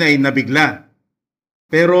kayo rin ay nabigla.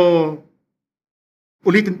 Pero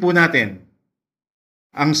ulitin po natin.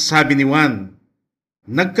 Ang sabi ni Juan,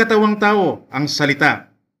 nagkatawang tao ang salita.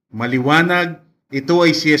 Maliwanag, ito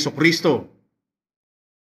ay si Jesucristo.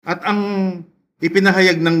 At ang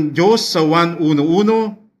ipinahayag ng Diyos sa Juan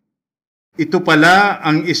 1:1, ito pala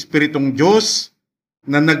ang Espiritong Diyos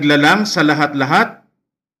na naglalang sa lahat-lahat.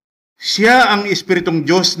 Siya ang Espiritong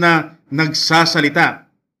Diyos na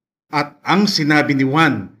nagsasalita. At ang sinabi ni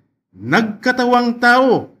Juan, nagkatawang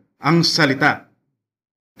tao ang salita.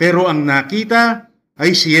 Pero ang nakita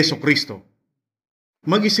ay si Jesucristo.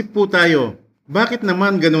 Mag-isip po tayo, bakit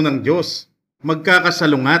naman ganun ang Diyos?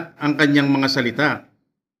 Magkakasalungat ang kanyang mga salita.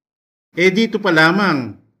 Dito pa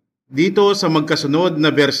lamang, dito sa magkasunod na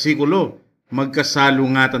bersikulo,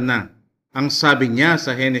 magkasalungatan na. Ang sabi niya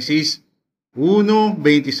sa Genesis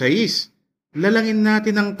 1:26, lalangin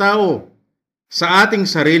natin ang tao sa ating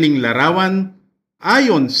sariling larawan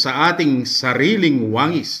ayon sa ating sariling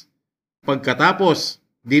wangis. Pagkatapos,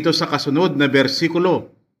 dito sa kasunod na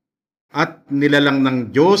bersikulo, at nilalang ng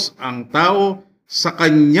Diyos ang tao sa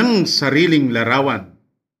kanyang sariling larawan.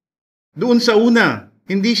 Doon sa una,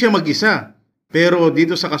 hindi siya mag-isa, pero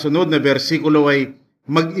dito sa kasunod na bersikulo ay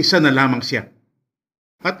mag-isa na lamang siya.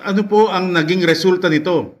 At ano po ang naging resulta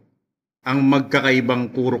nito? Ang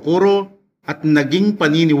magkakaibang kuro-kuro at naging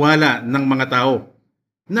paniniwala ng mga tao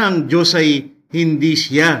na ang Diyos ay hindi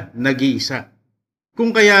siya nag-iisa.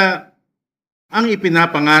 Kung kaya ang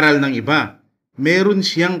ipinapangaral ng iba, meron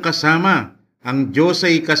siyang kasama. Ang Diyos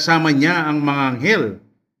ay kasama niya ang mga anghel.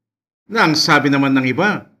 Na ang sabi naman ng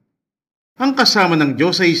iba, ang kasama ng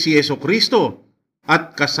Diyos ay si Jesucristo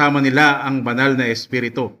at kasama nila ang banal na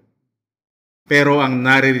Espiritu. Pero ang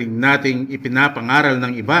narinig nating ipinapangaral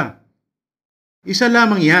ng iba, isa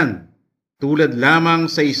lamang yan, tulad lamang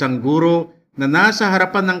sa isang guro na nasa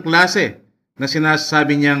harapan ng klase na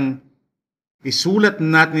sinasabi niyang, isulat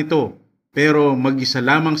natin ito, pero mag-isa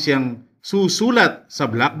lamang siyang susulat sa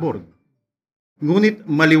blackboard. Ngunit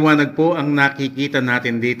maliwanag po ang nakikita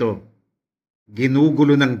natin dito.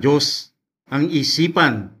 Ginugulo ng Diyos ang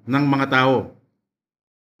isipan ng mga tao.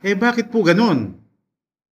 Bakit po ganun?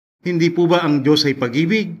 Hindi po ba ang Diyos ay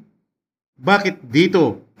pag-ibig? Bakit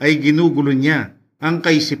dito ay ginugulo niya ang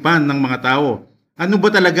kaisipan ng mga tao? Ano ba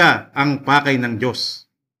talaga ang pakay ng Diyos?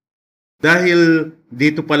 Dahil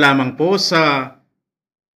dito pa lamang po sa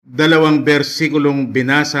dalawang bersikulong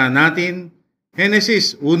binasa natin,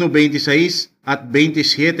 Genesis 1:26 at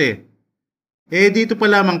 27, dito pa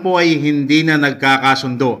lamang po ay hindi na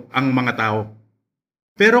nagkakasundo ang mga tao.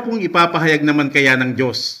 Pero kung ipapahayag naman kaya ng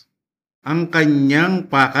Diyos ang kanyang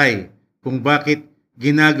pakay kung bakit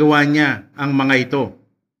ginagawa niya ang mga ito,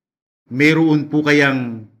 mayroon po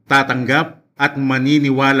kayang tatanggap at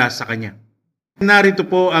maniniwala sa kanya. Narito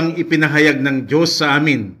po ang ipinahayag ng Diyos sa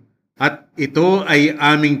amin at ito ay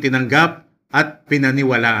aming tinanggap at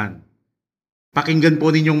pinaniwalaan. Pakinggan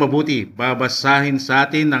po ninyong mabuti, babasahin sa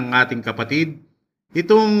atin ng ating kapatid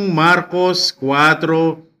itong Marcos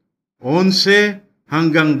 4:11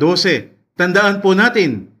 hanggang 12. Tandaan po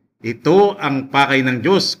natin, ito ang pakay ng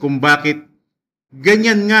Diyos kung bakit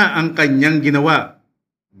ganyan nga ang kanyang ginawa.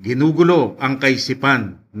 Ginugulo ang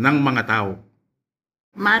kaisipan ng mga tao.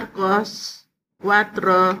 Marcos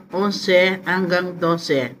 4:11 hanggang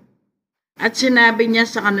 12. At sinabi niya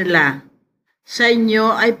sa kanila, sa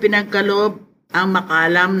inyo ay pinagkaloob ang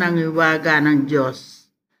makaalam ng hiwaga ng Diyos.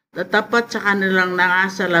 Tatapat sa kanilang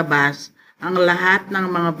nasa labas, ang lahat ng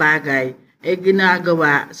mga bagay ay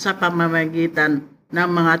ginagawa sa pamamagitan ng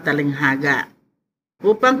mga talinghaga.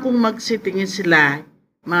 Upang kung magsitingin sila,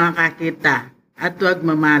 makakakita at huwag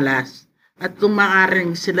mamalas. At kung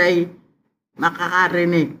makarinig sila ay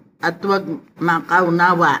makakarinig at huwag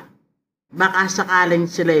makaunawa. Baka sakaling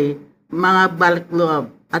sila ay mga balikloob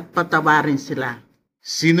at patawarin sila.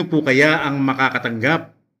 Sino po kaya ang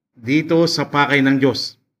makakatanggap dito sa pakay ng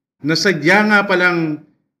Diyos? Na sadya nga palang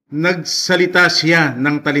nagsalita siya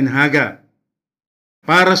ng talinhaga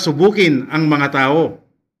para subukin ang mga tao.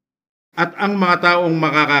 At ang mga taong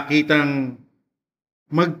makakakitang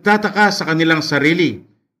magtataka sa kanilang sarili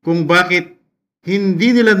kung bakit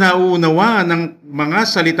hindi nila nauunawaan ang mga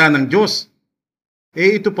salita ng Diyos.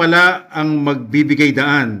 Ito pala ang magbibigay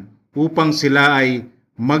daan upang sila ay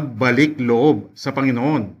magbalik loob sa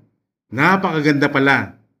Panginoon. Napakaganda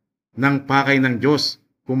pala ng pakay ng Diyos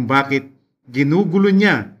kung bakit ginugulo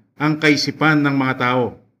niya ang kaisipan ng mga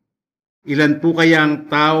tao. Ilan po kaya ang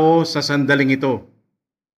tao sa sandaling ito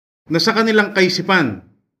na sa kanilang kaisipan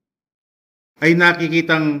ay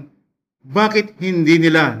nakikitang Bakit hindi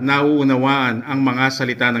nila nauunawaan ang mga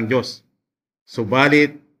salita ng Diyos?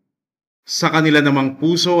 Subalit, sa kanila namang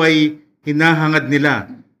puso ay hinahangad nila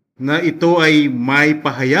na ito ay may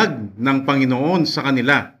pahayag ng Panginoon sa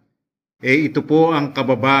kanila. Ito po ang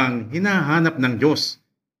kababaang hinahanap ng Diyos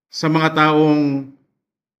sa mga taong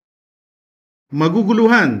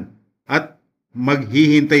maguguluhan at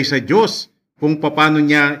maghihintay sa Diyos kung paano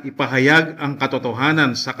niya ipahayag ang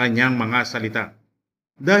katotohanan sa kanyang mga salita.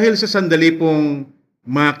 Dahil sa sandali pong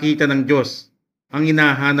makita ng Diyos ang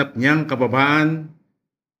hinahanap niyang kababaan,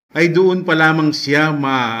 ay doon pa lamang siya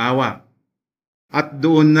maaawa. At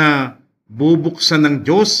doon na bubuksan ng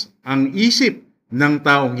Diyos ang isip ng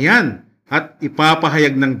taong yan at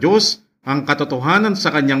ipapahayag ng Diyos ang katotohanan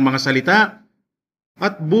sa kanyang mga salita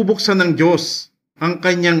at bubuksan ng Diyos ang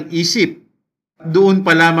kanyang isip. Doon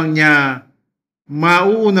pa lamang niya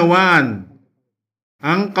mauunawaan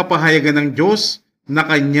ang kapahayagan ng Diyos na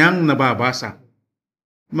kanyang nababasa.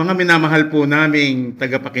 Mga minamahal po naming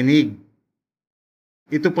tagapakinig,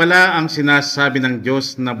 ito pala ang sinasabi ng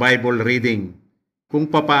Diyos na Bible reading, kung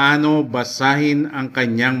papaano basahin ang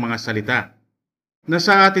kanyang mga salita. Na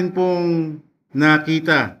sa atin pong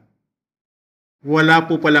nakita, wala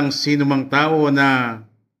po palang sinumang tao na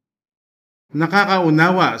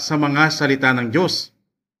nakakaunawa sa mga salita ng Diyos.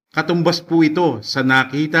 Katumbas po ito sa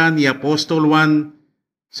nakita ni Apostol Juan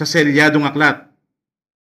sa selyadong aklat,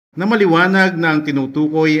 na maliwanag na ang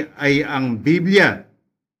tinutukoy ay ang Biblia.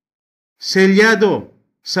 Selyado,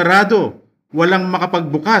 sarado, walang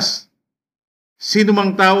makapagbukas.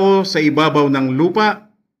 Sinumang tao sa ibabaw ng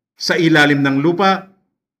lupa, sa ilalim ng lupa,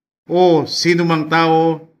 o sinumang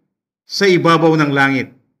tao sa ibabaw ng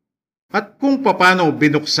langit. At kung paano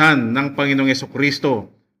binuksan ng Panginoong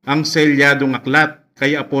Jesucristo ang selyadong aklat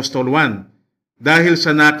kay Apostol Juan, dahil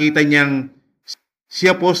sa nakita niyang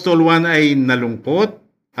si Apostol Juan ay nalungkot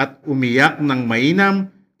at umiyak ng mainam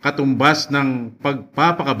katumbas ng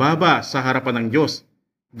pagpapakababa sa harapan ng Diyos.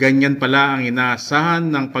 Ganyan pala ang inaasahan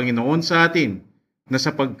ng Panginoon sa atin, na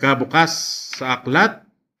sa pagkabukas sa aklat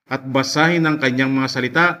at basahin ang kanyang mga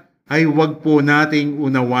salita ay huwag po nating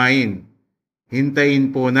unawain.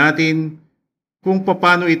 Hintayin po natin kung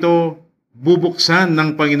paano ito bubuksan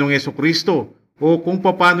ng Panginoong Jesucristo o kung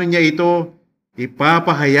paano niya ito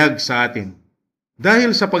ipapahayag sa atin.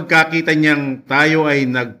 Dahil sa pagkakita niyang tayo ay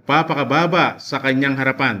nagpapakababa sa kanyang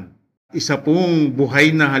harapan, isa pong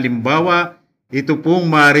buhay na halimbawa, ito pong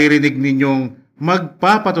maririnig ninyong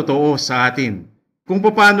magpapatotoo sa atin. Kung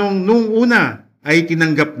paano nung una ay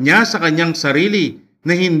tinanggap niya sa kanyang sarili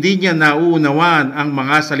na hindi niya nauunawaan ang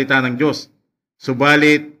mga salita ng Diyos.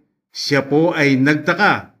 Subalit, siya po ay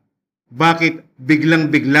nagtaka. Bakit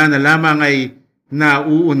biglang-bigla na lamang ay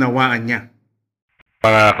nauunawaan niya?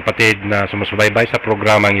 Mga kapatid na sumusubaybay sa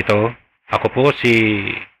programang ito, ako po si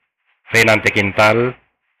Reynante Quintal,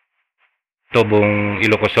 tubong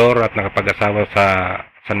Ilocosur at nakapag-asawa sa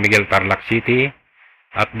San Miguel, Tarlac City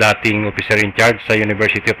at dating officer in charge sa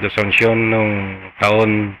University of Asunción noong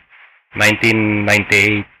taon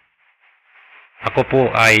 1998. Ako po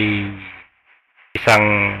ay isang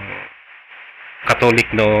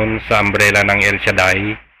Katolik noon sa umbrella ng El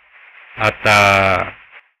Shaddai at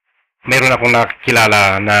mayroon akong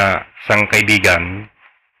nakilala na isang kaibigan,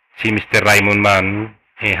 si Mr. Raymond Mann,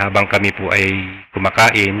 habang kami po ay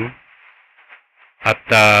kumakain at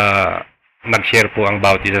nag-share po ang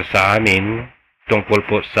bawat isa sa amin tungkol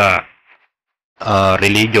po sa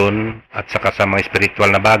religion at saka sa mga spiritual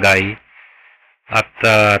na bagay. At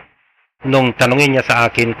nung tanungin niya sa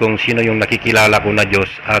akin kung sino yung nakikilala ko na Diyos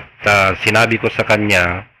at sinabi ko sa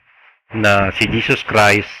kanya na si Jesus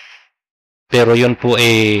Christ, pero yun po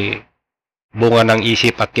bunga ng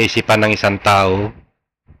isip at kaisipan ng isang tao.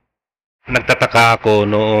 Nagtataka ako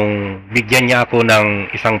noong bigyan niya ako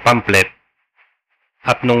ng isang pamphlet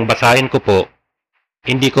at nung basahin ko po,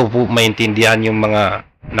 hindi ko po maintindihan yung mga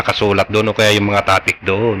nakasulat doon o kaya yung mga topic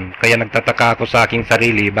doon. Kaya nagtataka ako sa aking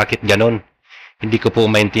sarili, bakit ganon? Hindi ko po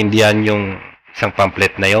maintindihan yung isang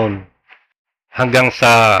pamphlet na yon. Hanggang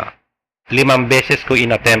sa 5 beses ko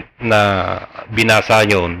inattempt na binasa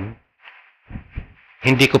yon,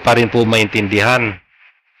 hindi ko pa rin po maintindihan.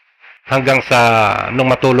 Hanggang sa nung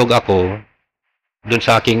matulog ako doon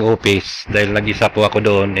sa aking office, dahil nag-isa po ako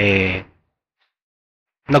doon,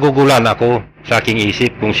 nagugulan ako sa aking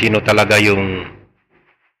isip kung sino talaga yung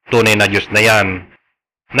tunay na Diyos na yan.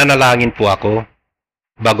 Nanalangin po ako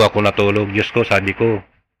bago ako natulog. Diyos ko, sabi ko,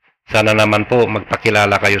 sana naman po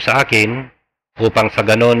magpakilala kayo sa akin upang sa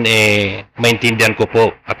ganon maintindihan ko po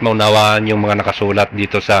at maunawaan yung mga nakasulat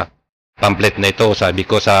dito sa pamphlet na ito. Sabi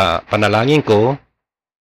ko sa panalangin ko.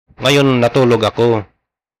 Ngayon natulog ako.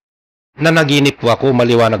 nanaginip po ako,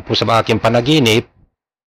 maliwanag po sa aking panaginip,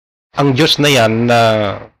 ang Diyos na yan na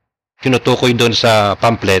tinutukoy doon sa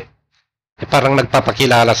pamphlet, parang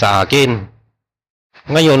nagpapakilala sa akin.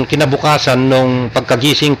 Ngayon, kinabukasan nung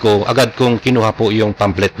pagkagising ko, agad kong kinuha po yung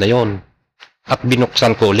pamphlet na yon at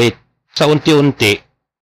binuksan ko ulit. Sa unti-unti,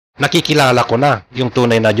 nakikilala ko na yung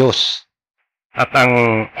tunay na Diyos. At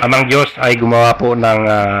ang Amang Diyos ay gumawa po ng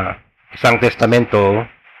isang testamento.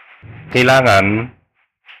 Kailangan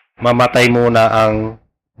mamatay muna ang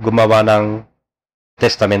gumawa ng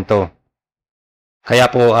testamento. Kaya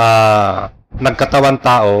po nagkatawan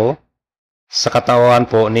tao sa katawan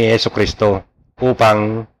po ni Jesucristo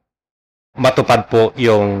upang matupad po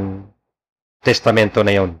yung testamento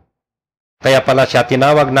na yon. Kaya pala siya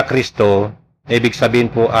tinawag na Kristo, ibig sabihin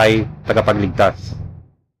po ay tagapagligtas.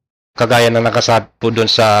 Kagaya na nakasaad po doon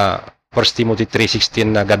sa 1 Timothy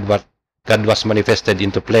 3:16 na God was manifested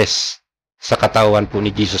into flesh sa katawan po ni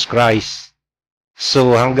Jesus Christ.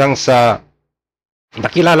 So hanggang sa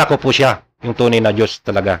nakilala ko po siya, yung tunay na Diyos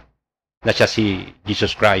talaga, na siya si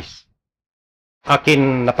Jesus Christ.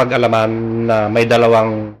 Akin napag-alaman na may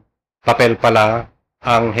dalawang papel pala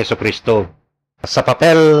ang Jesucristo. Sa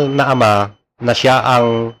papel na Ama, na siya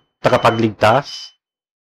ang tagapagligtas,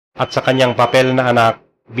 at sa kanyang papel na anak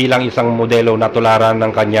bilang isang modelo na tularan ng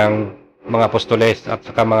kanyang mga apostoles at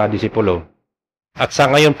saka mga disipulo. At sa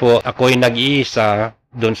ngayon po, ako'y nag-iisa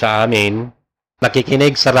doon sa amin,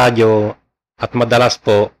 nakikinig sa radyo, at madalas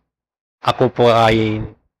po, ako po ay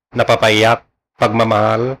napapaiyak,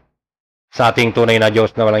 pagmamahal sa ating tunay na Diyos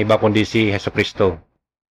na walang iba kundi si Jesucristo.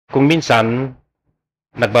 Kung minsan,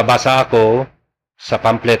 nagbabasa ako sa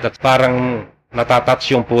pamphlet at parang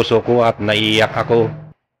natatouch yung puso ko at naiiyak ako.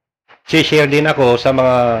 Share din ako sa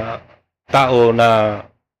mga tao na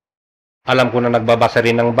alam ko na nagbabasa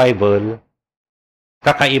rin ng Bible.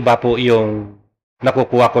 Kakaiba po yung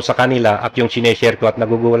nakukuha ko sa kanila at yung sineshare ko at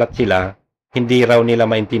nagugulat sila. Hindi raw nila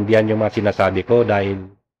maintindihan yung mga sinasabi ko dahil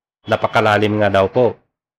napakalalim nga daw po.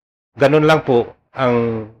 Ganun lang po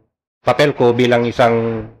ang papel ko bilang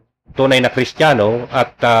isang tunay na Kristiyano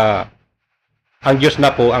at ang Diyos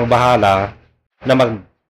na po ang bahala na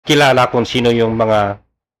magkilala kung sino yung mga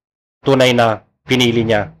tunay na pinili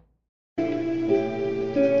niya.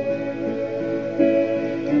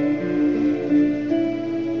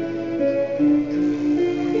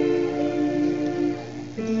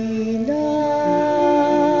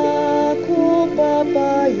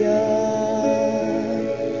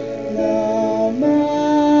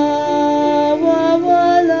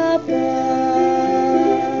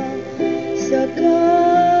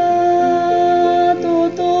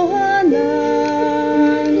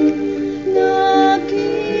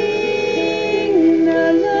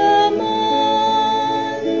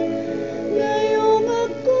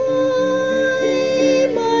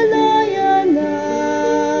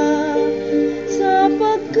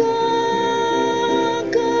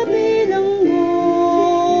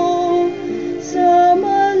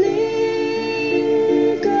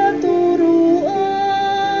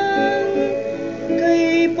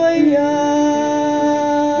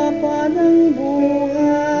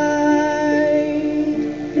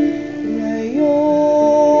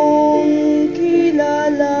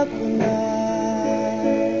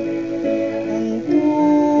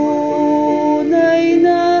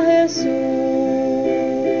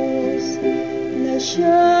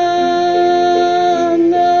 Siya